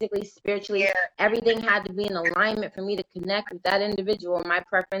 mentally, physically, spiritually. Yeah. Everything had to be in alignment for me to connect with that individual. My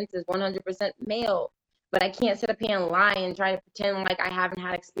preference is 100% male, but I can't sit up here and lie and try to pretend like I haven't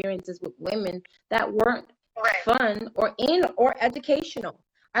had experiences with women that weren't fun or educational.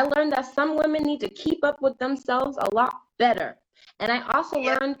 I learned that some women need to keep up with themselves a lot better. And I also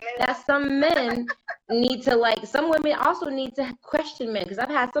learned that some men need to, some women also need to question men, because I've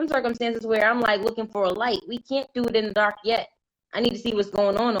had some circumstances where I'm like looking for a light. We can't do it in the dark yet. I need to see what's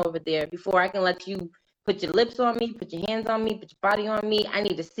going on over there before I can let you put your lips on me, put your hands on me, put your body on me. I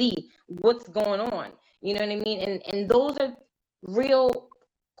need to see what's going on. You know what I mean? And those are real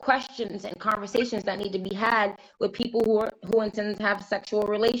questions and conversations that need to be had with people who intend to have a sexual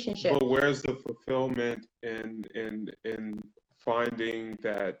relationship. But where's the fulfillment in finding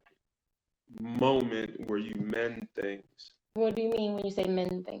that moment where you mend things? What do you mean when you say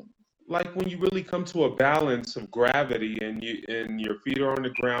mend things? Like when you really come to a balance of gravity and your feet are on the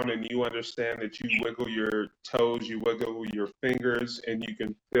ground and you understand that you wiggle your toes, you wiggle your fingers, and you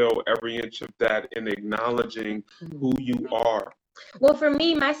can feel every inch of that in acknowledging who you are. Well, for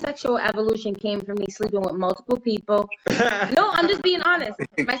me, my sexual evolution came from me sleeping with multiple people. No, I'm just being honest.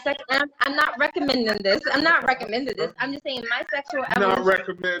 I'm not recommending this. I'm not recommending this. I'm just saying my sexual evolution. Not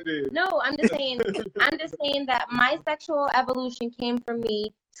recommended. No, I'm just saying that my sexual evolution came from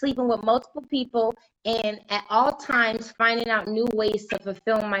me sleeping with multiple people and at all times finding out new ways to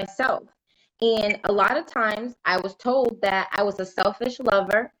fulfill myself. And a lot of times I was told that I was a selfish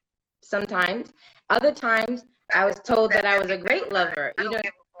lover sometimes. Other times I was told that I was a great lover. You know,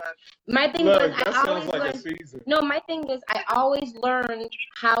 my thing Look, was that I sounds always like a learned. season. No, my thing is I always learned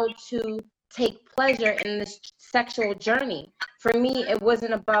how to take pleasure in this sexual journey. For me, it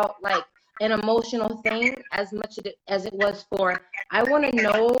wasn't about like an emotional thing as much as it was for I want to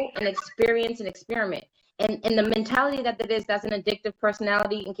know and experience and experiment. And the mentality that is, that's an addictive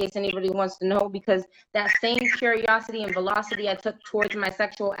personality, in case anybody wants to know, because that same curiosity and velocity I took towards my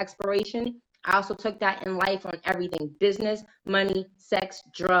sexual exploration, I also took that in life on everything: business, money, sex,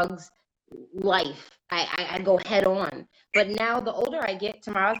 drugs, life. I go head on. But now the older I get,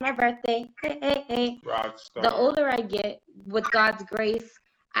 tomorrow's my birthday. Hey. Rock star. The older I get, with God's grace,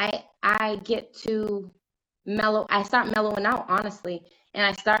 I get to mellow. I start mellowing out, honestly, and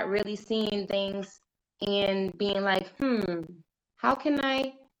I start really seeing things and being like, how can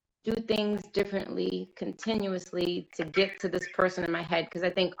I do things differently continuously to get to this person in my head? Because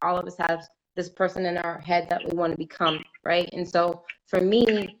I think all of us have this person in our head that we want to become, right? And so for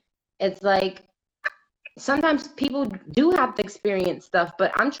me, it's like sometimes people do have to experience stuff,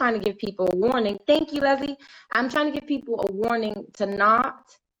 but I'm trying to give people a warning. Thank you, Leslie. I'm trying to give people a warning to not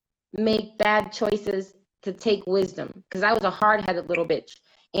make bad choices, to take wisdom, because I was a hard-headed little bitch.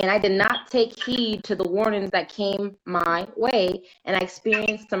 And I did not take heed to the warnings that came my way. And I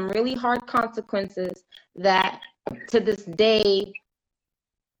experienced some really hard consequences that to this day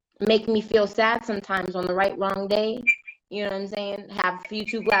make me feel sad sometimes on the wrong day. You know what I'm saying? Have few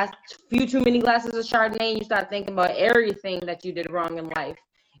too many glasses of Chardonnay, and you start thinking about everything that you did wrong in life.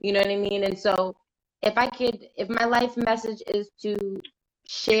 You know what I mean? And so if my life message is to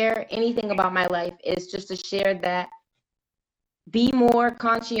share anything about my life, is just to share that be more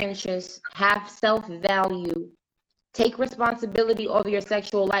conscientious, have self-value, take responsibility over your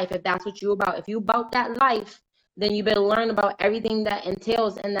sexual life if that's what you're about. If you're about that life, then you better learn about everything that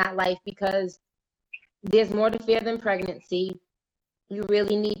entails in that life, because there's more to fear than pregnancy. You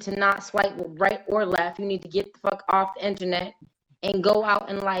really need to not swipe right or left. You need to get the fuck off the internet and go out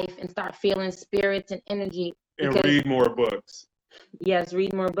in life and start feeling spirits and energy. And read more books. Yes,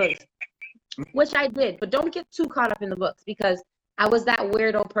 read more books, which I did. But don't get too caught up in the books, because I was that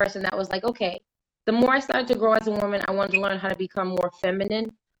weirdo person that was like, okay, the more I started to grow as a woman, I wanted to learn how to become more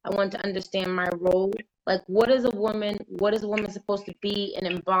feminine. I wanted to understand my role. Like, what is a woman supposed to be and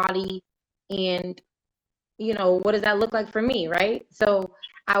embody? And, you know, what does that look like for me, right? So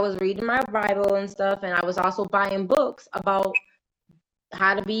I was reading my Bible and stuff, and I was also buying books about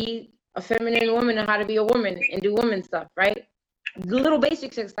how to be a feminine woman and how to be a woman and do woman stuff, right? The little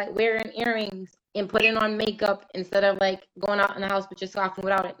basic things like wearing earrings and putting on makeup instead of like going out in the house with your stocking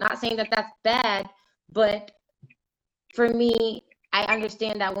without it. Not saying that that's bad, but for me, I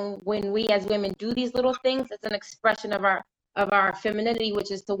understand that when we as women do these little things, it's an expression of our femininity,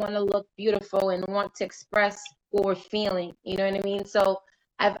 which is to want to look beautiful and want to express what we're feeling. You know what I mean? So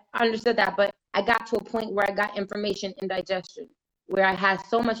I've understood that, but I got to a point where I got information indigestion, where I had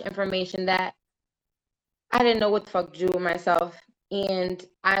so much information that I didn't know what the fuck to do with myself. And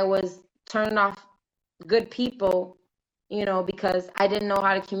I was turning off good people, you know, because I didn't know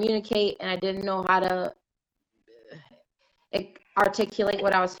how to communicate and I didn't know how to articulate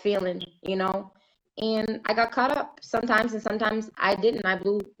what I was feeling, you know. And I got caught up sometimes, and sometimes I didn't. I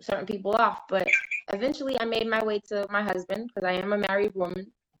blew certain people off. But eventually I made my way to my husband, because I am a married woman.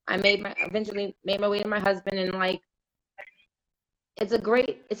 I eventually made my way to my husband, and like, it's a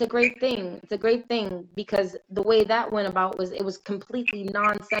great thing. It's a great thing, because the way that went about was it was completely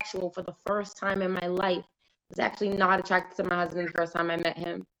non-sexual for the first time in my life. I was actually not attracted to my husband the first time I met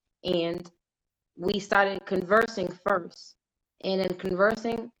him. And we started conversing first. And in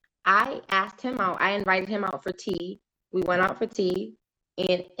conversing, I asked him out. I invited him out for tea. We went out for tea,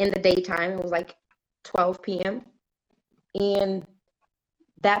 and in the daytime, it was like 12 p.m. And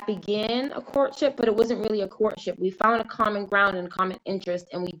that began a courtship, but it wasn't really a courtship. We found a common ground and common interest,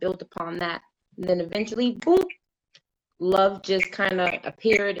 and we built upon that. And then eventually, boom, love just kind of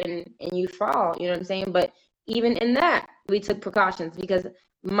appeared, and you fall, you know what I'm saying? But even in that, we took precautions, because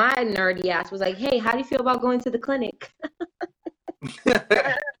my nerdy ass was like, hey, how do you feel about going to the clinic?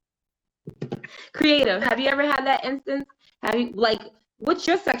 Creative, have you ever had that instance? Have you, like, what's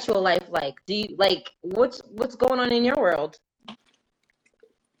your sexual life like? Do you, like, what's going on in your world?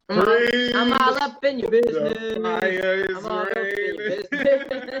 I'm all up in your business. The fire is I'm all up in your raining. business.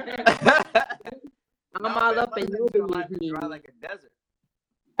 I'm No, all man, up in your London's gonna business. dry like a desert.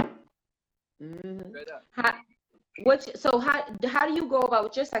 Mhm. Straight up. How do you go about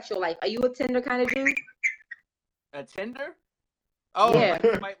with your sexual life? Are you a Tinder kind of dude? A Tinder? Oh, Yeah.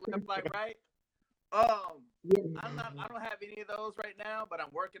 like swipe left, swipe right. Yeah. I don't have any of those right now, but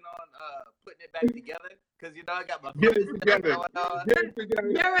I'm working on putting it back together because I got my Get it stuff together. going on. Get it together.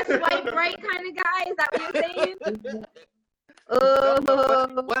 You're a swipe right kind of guy? Is that what you're saying? No,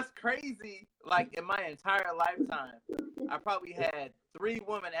 but Oh. what's crazy, like in my entire lifetime, I probably had 3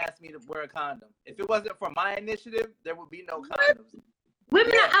 women ask me to wear a condom. If it wasn't for my initiative, there would be no condoms.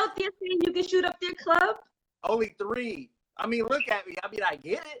 Women Yeah. are out there saying you can shoot up their club. Only 3. I mean, look at me. I mean, I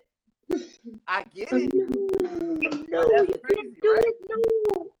get it. I get it. No, that's you crazy, can't do right? it.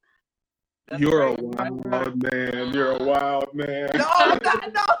 No. That's You're a crazy. wild man. You're a wild man. No, I'm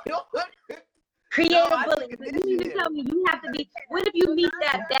not. No. Creative I bully. took So you mean to initiative. tell me you have to be? What if you meet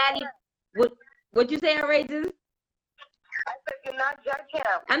that baddie? What you say, outrageous? I said, do not judge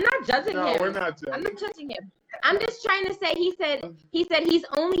him. I'm not judging No, him. we're not I'm judging. not judging him. I'm just trying to say he said he's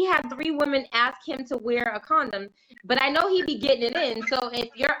only had 3 women ask him to wear a condom, but I know he be getting it in. So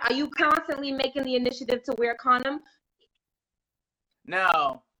are you constantly making the initiative to wear a condom?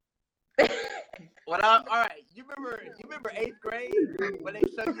 No. All right, you remember 8th grade when they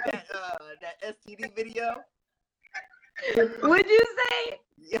showed you that STD video? Would you say?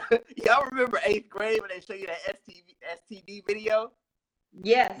 Y'all remember 8th grade when they showed you that STD video?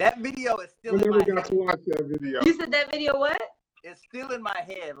 Yes. That video is still We in my never got head. to watch that video. You said that video what? It's still in my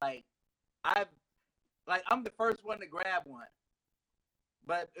head. Like I'm the first one to grab one.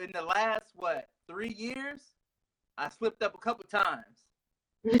 But in the last 3 years, I slipped up a couple times.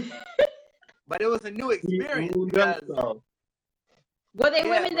 But it was a new experience because Were they Yeah,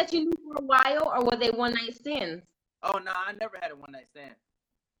 women but- that you knew for a while, or were they one night stands? oh no, I never had a one night stand.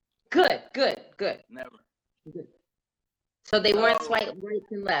 Good. Never. So they weren't So- swipe right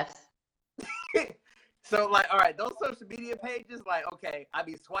and left. So all right, those social media pages, okay, I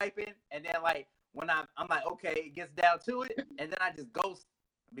be swiping, and then when I'm like, okay, it gets down to it, and then I just ghost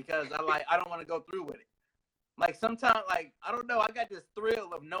because I don't want to go through with it. Like sometimes, I don't know, I got this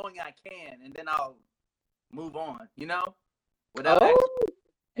thrill of knowing I can, and then I'll move on, without Oh,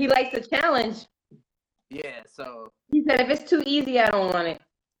 he likes a challenge. yeah. So He said, if it's too easy, I don't want it.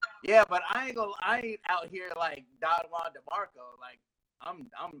 yeah, but I ain't out here like Don Juan DeMarco. Like I'm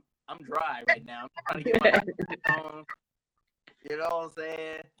dry right now. I'm trying to get my on. You know what I'm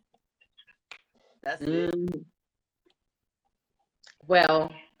saying? That's it.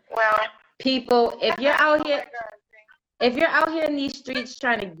 Well, Well, people, if you're out oh here, my God. if you're out here in these streets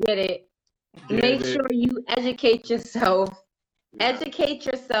trying to get it, make sure you educate yourself. Educate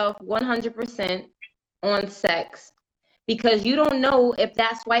yourself 100% on sex, because you don't know if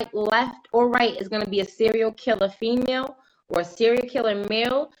that swipe left or right is going to be a serial killer female or a serial killer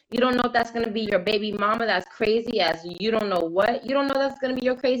male. You don't know if that's going to be your baby mama that's crazy as you don't know what. You don't know that's going to be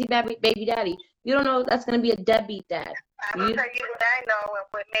your crazy baby daddy. You don't know if that's going to be a deadbeat dad. I will tell you what I know and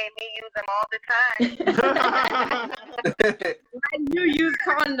what made me use them all the time. You use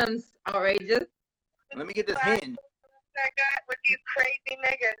condoms, outrageous. Let me get this hinge. I got with these crazy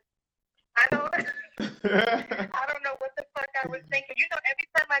niggas. I don't know what the fuck I was thinking. Every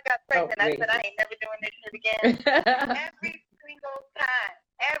time I got pregnant, I said I ain't never doing this shit again. Every single time.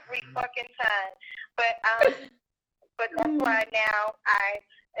 Every fucking time. But that's why now I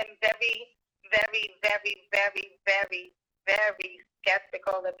am very, very, very, very, very, very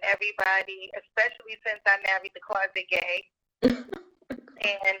skeptical of everybody, especially since I married the closet gay.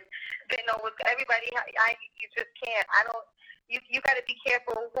 And with everybody, you just can't. You got to be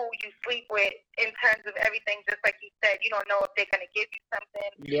careful who you sleep with in terms of everything. Just like you said, you don't know if they're going to give you something.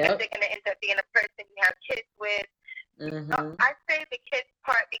 If they're going to end up being a person you have kids with. I say the kids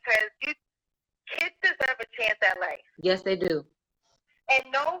part because kids deserve a chance at life. Yes, they do. And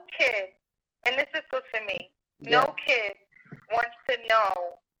no kid, and this is good for me, no kid wants to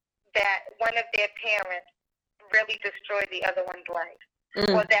know that one of their parents really destroyed the other one's life.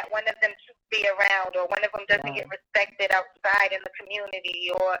 Or that one of them should be around, or one of them doesn't get respected outside in the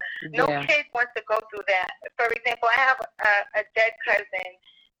community, or no kid wants to go through that. For example, I have a dead cousin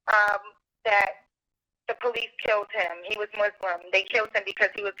that the police killed him. He was Muslim. They killed him because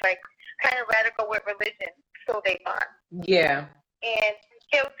he was kind of radical with religion, so they thought. Yeah. And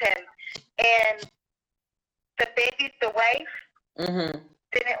killed him. And the wife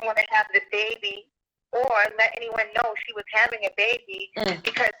didn't want to have the baby or let anyone know she was having a baby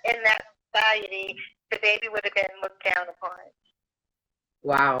because in that society, the baby would have been looked down upon.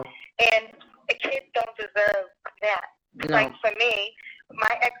 Wow. And kids don't deserve that. No. Like for me,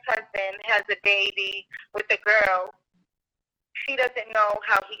 my ex-husband has a baby with a girl. She doesn't know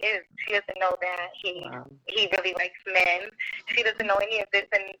how he is. She doesn't know that he really likes men. She doesn't know any of this,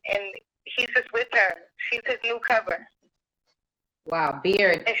 and he's just with her. She's his new cover. Wow,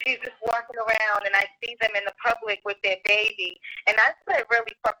 beard. And she's just walking around, and I see them in the public with their baby. And I said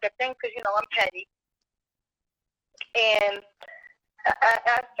really fucked up things because, I'm petty. And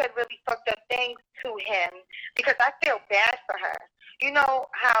I said really fucked up things to him because I feel bad for her. You know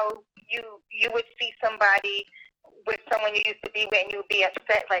how you would see somebody with someone you used to be with and you would be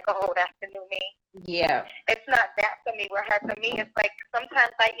upset like, oh, that's the new me? Yeah. It's not that for me with her. For me, it's like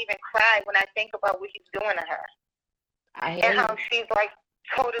sometimes I even cry when I think about what he's doing to her. And how she's like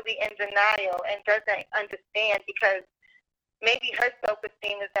totally in denial and doesn't understand because maybe her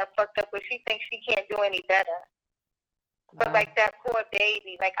self-esteem is that fucked up where she thinks she can't do any better. But like that poor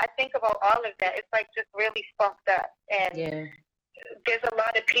baby, like I think about all of that. It's like just really fucked up. And there's a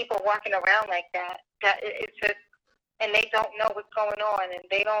lot of people walking around like that. That it's just, and they don't know what's going on, and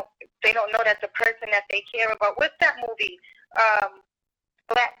they don't know that the person that they care about. What's that movie?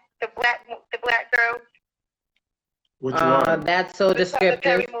 The black girl. Which one? That's so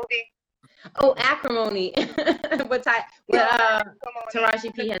descriptive. Movie. Oh, Acrimony. What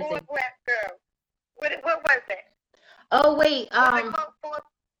Taraji P. Henson. Poor black girl. What was it? Oh wait.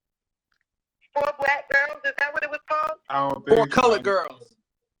 Four Black Girls. Is that what it was called? I don't think. Four Colored Girls.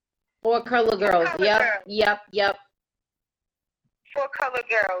 Four Colored Girls. Yep. Four Colored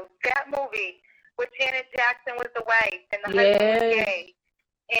Girls. That movie with Janet Jackson was the wife and the husband was gay,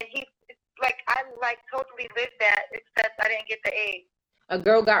 and he I totally lived that, except I didn't get the age. A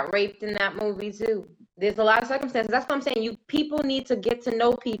girl got raped in that movie too. There's a lot of circumstances. That's what I'm saying. People need to get to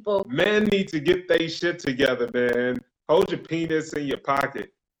know people. Men need to get their shit together, man. Hold your penis in your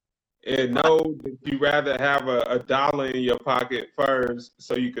pocket. And know that you rather have a dollar in your pocket first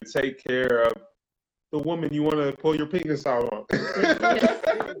so you can take care of the woman you want to pull your penis out on.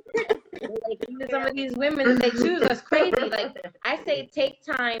 Even some of these women, they choose us crazy. Like I say, take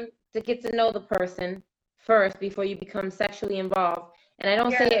time to get to know the person first before you become sexually involved. And I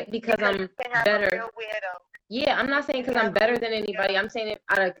don't say it because I'm better. Yeah, I'm not saying because I'm better than anybody. I'm saying it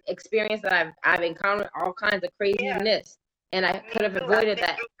out of experience that I've encountered all kinds of craziness. And I could have avoided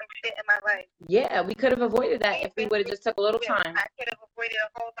that. Shit in my life. Yeah, we could have avoided that if we would have just took a little time. I could have avoided a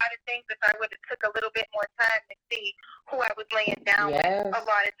whole lot of things if I would have took a little bit more time to see who I was laying down with a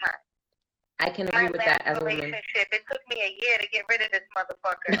lot of times. I can agree with that as a woman. It took me a year to get rid of this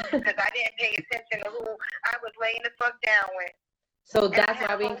motherfucker because I didn't pay attention to who I was laying the fuck down with. So that's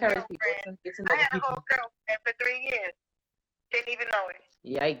why we encourage people to get to know I had people. a whole girlfriend for 3 years. Didn't even know it.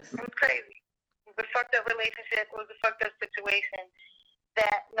 Yikes. It was crazy. It was a fucked up relationship. It was a fucked up situation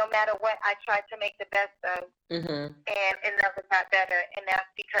that no matter what, I tried to make the best of. And it never got better. And that's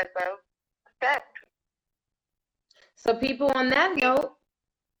because of sex. So people, on that note,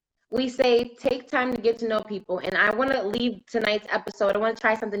 we say take time to get to know people. And I want to leave tonight's episode. I want to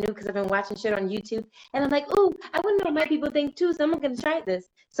try something new because I've been watching shit on YouTube. And I'm like, ooh, I want to know what my people think too. So I'm going to try this.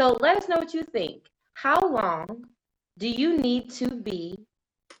 So let us know what you think. How long do you need to be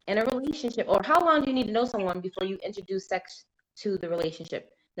in a relationship? Or how long do you need to know someone before you introduce sex to the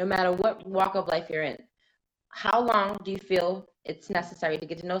relationship? No matter what walk of life you're in. How long do you feel it's necessary to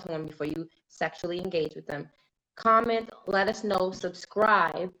get to know someone before you sexually engage with them? Comment, let us know,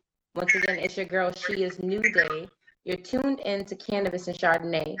 subscribe. Once again, it's your girl, She Is New Day. You're tuned in to Cannabis and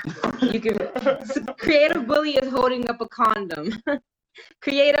Chardonnay. You can. Creative Bully is holding up a condom.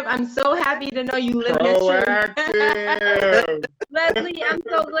 Creative, I'm so happy to know you live this truth. Leslie, I'm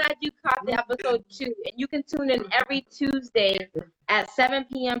so glad you caught the episode 2. And you can tune in every Tuesday at 7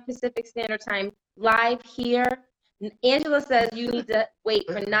 p.m. Pacific Standard Time, live here. Angela says you need to wait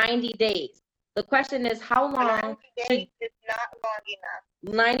for 90 days. The question is, how long? 90 days is not long enough.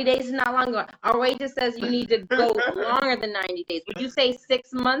 90 days is not long enough. Outrageous says you need to go longer than 90 days. Would you say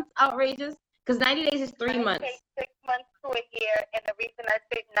 6 months, Outrageous? Because 90 days is 3 months. I say 6 months to a year, and the reason I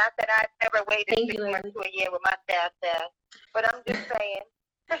say not that I've ever waited 6 months to a year with my fast ass, but I'm just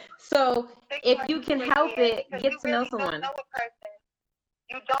saying. So if you can help it, get to know someone.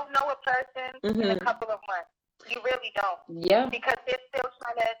 You don't know a person in a couple of months. You really don't. Yeah. Because they're still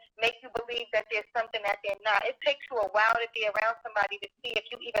trying to make you believe that there's something that they're not. It takes you a while to be around somebody to see if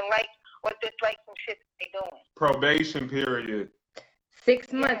you even like or dislike some shit that they're doing. Probation period.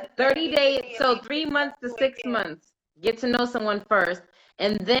 6 months, 30 days. So 3 months to 6 months. Get to know someone first,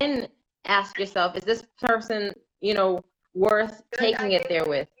 and then ask yourself, is this person, worth taking it there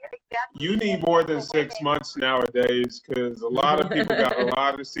with? You need more than 6 months nowadays, because a lot of people got a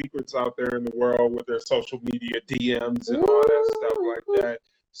lot of secrets out there in the world with their social media DMs and all that stuff like that.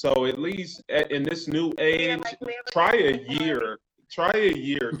 So at least in this new age, try a year. Try a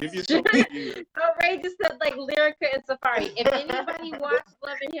year. Give yourself a year. Ray just said like Lyrica and Safari. If anybody watched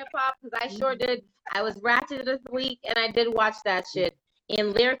Love and Hip Hop, because I sure did, I was ratchet this week and I did watch that shit.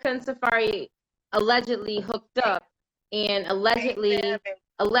 And Lyrica and Safari allegedly hooked up, and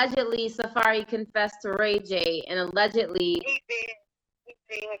allegedly Safari confessed to Ray J, and allegedly He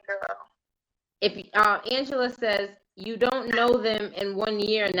did, girl. if Angela says you don't know them in 1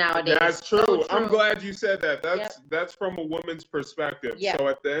 year nowadays. That's true. So I'm glad you said that. That's from a woman's perspective. Yep. So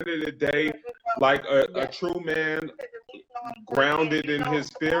at the end of the day, like a true man, grounded in his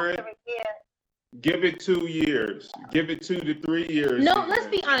spirit, give it 2 years. Give it 2 to 3 years. No, let's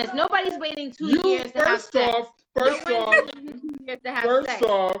be honest. Nobody's waiting 2 years to have sex. First off,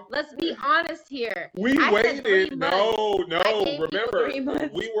 let's be honest here. we I said 3 waited. months. No, I gave remember, people 3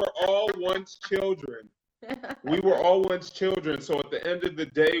 months. we were all once children. We were all once children. So at the end of the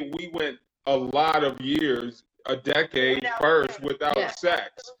day, we went a lot of years, a decade first, without sex.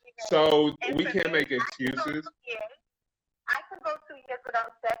 So we can't make excuses. I can go 2 years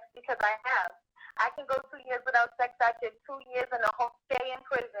without sex because I have. I can go 2 years without sex. I did 2 years in a whole stay in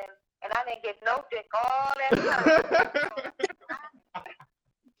prison, and I didn't get no dick all that time.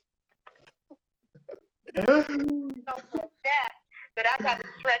 So that I got to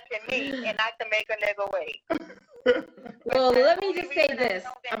stretch in me, and I can make a nigga wait. Well, let me just say this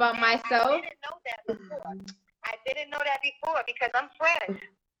about myself. I didn't know that before because I'm French,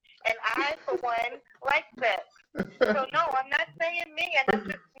 and I, for one, like sex. So no, I'm not saying me, and I'm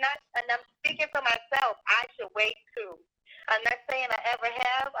just not, and I'm speaking for myself. I should wait too. I'm not saying I ever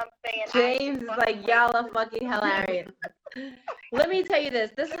have. I'm saying James is like, y'all are fucking hilarious. Let me tell you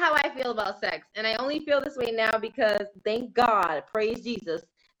this. This is how I feel about sex. And I only feel this way now because, thank God, praise Jesus,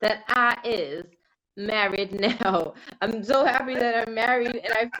 that I is married now. I'm so happy that I'm married,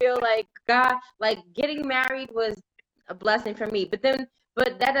 and I feel like God, like getting married was a blessing for me. But that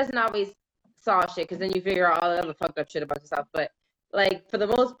doesn't always solve shit, because then you figure out all the other fucked up shit about yourself. But like for the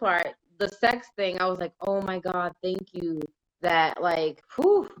most part, the sex thing, I was like, oh my God, thank you. That like,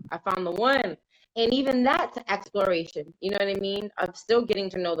 whew, I found the one. And even that's exploration. You know what I mean? I'm still getting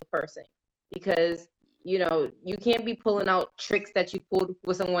to know the person, because you know, you can't be pulling out tricks that you pulled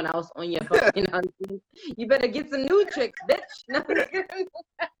with someone else on your fucking husband. You better get some new tricks, bitch. No,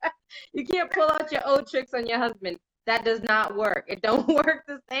 you can't pull out your old tricks on your husband. That does not work. It don't work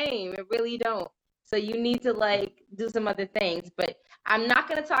the same. It really don't. So you need to like do some other things. But I'm not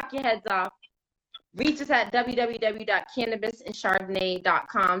gonna talk your heads off. Reach us at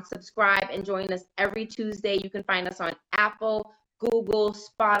www.cannabisandchardonnay.com. Subscribe and join us every Tuesday. You can find us on Apple, Google,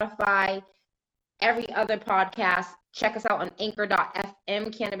 Spotify, every other podcast. Check us out on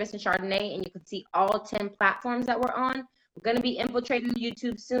anchor.fm, Cannabis and Chardonnay, and you can see all 10 platforms that we're on. We're going to be infiltrating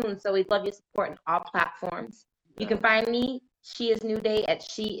YouTube soon, so we'd love your support on all platforms. You can find me, She Is New Day, at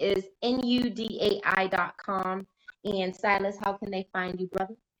sheisnudai.com. And Silas, how can they find you,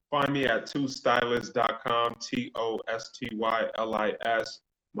 brother? Find me at twostylist.com, TOSTYLIS.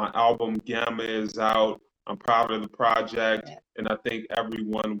 My album Gamma is out. I'm proud of the project, and I think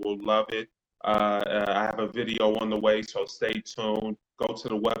everyone will love it. I have a video on the way, so stay tuned. Go to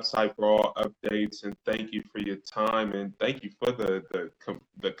the website for all updates, and thank you for your time, and thank you for the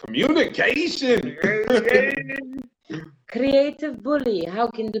communication. Creative Bully, how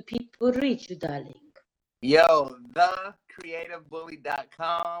can the people reach you, darling? Yo,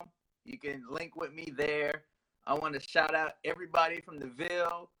 thecreativebully.com. You can link with me there. I want to shout out everybody from the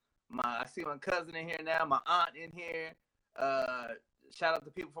Ville. I see my cousin in here now, my aunt in here. Shout out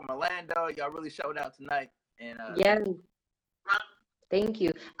to people from Orlando. Y'all really showed out tonight. And yes. Thank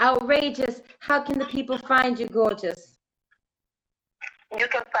you. Outrageous. How can the people find you, gorgeous? You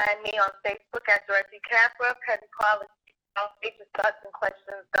can find me on Facebook at Dorothy Capra, Cutting College,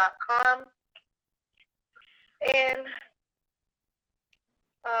 questions.com. And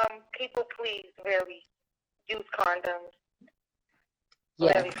people, please, really use condoms.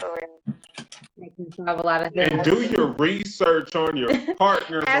 Yeah. Really, for real. They can solve a lot of things. And do your research on your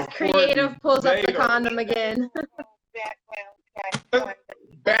partner. As Creative pulls up the condom again.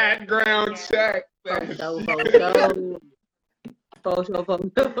 Background check.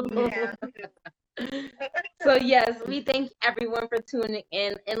 So yes, we thank everyone for tuning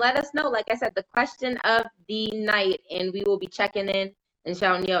in, and let us know, like I said, the question of the night, and we will be checking in and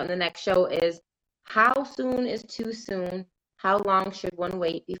shouting you out in the next show is, how soon is too soon? How long should one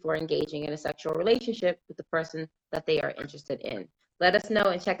wait before engaging in a sexual relationship with the person that they are interested in? let us know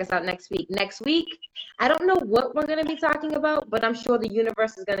and check us out next week. Next week, I don't know what we're going to be talking about, but I'm sure the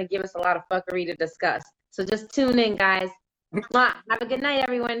universe is going to give us a lot of fuckery to discuss. So just tune in, guys. Mwah. Have a good night,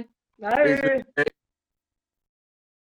 everyone. Peace.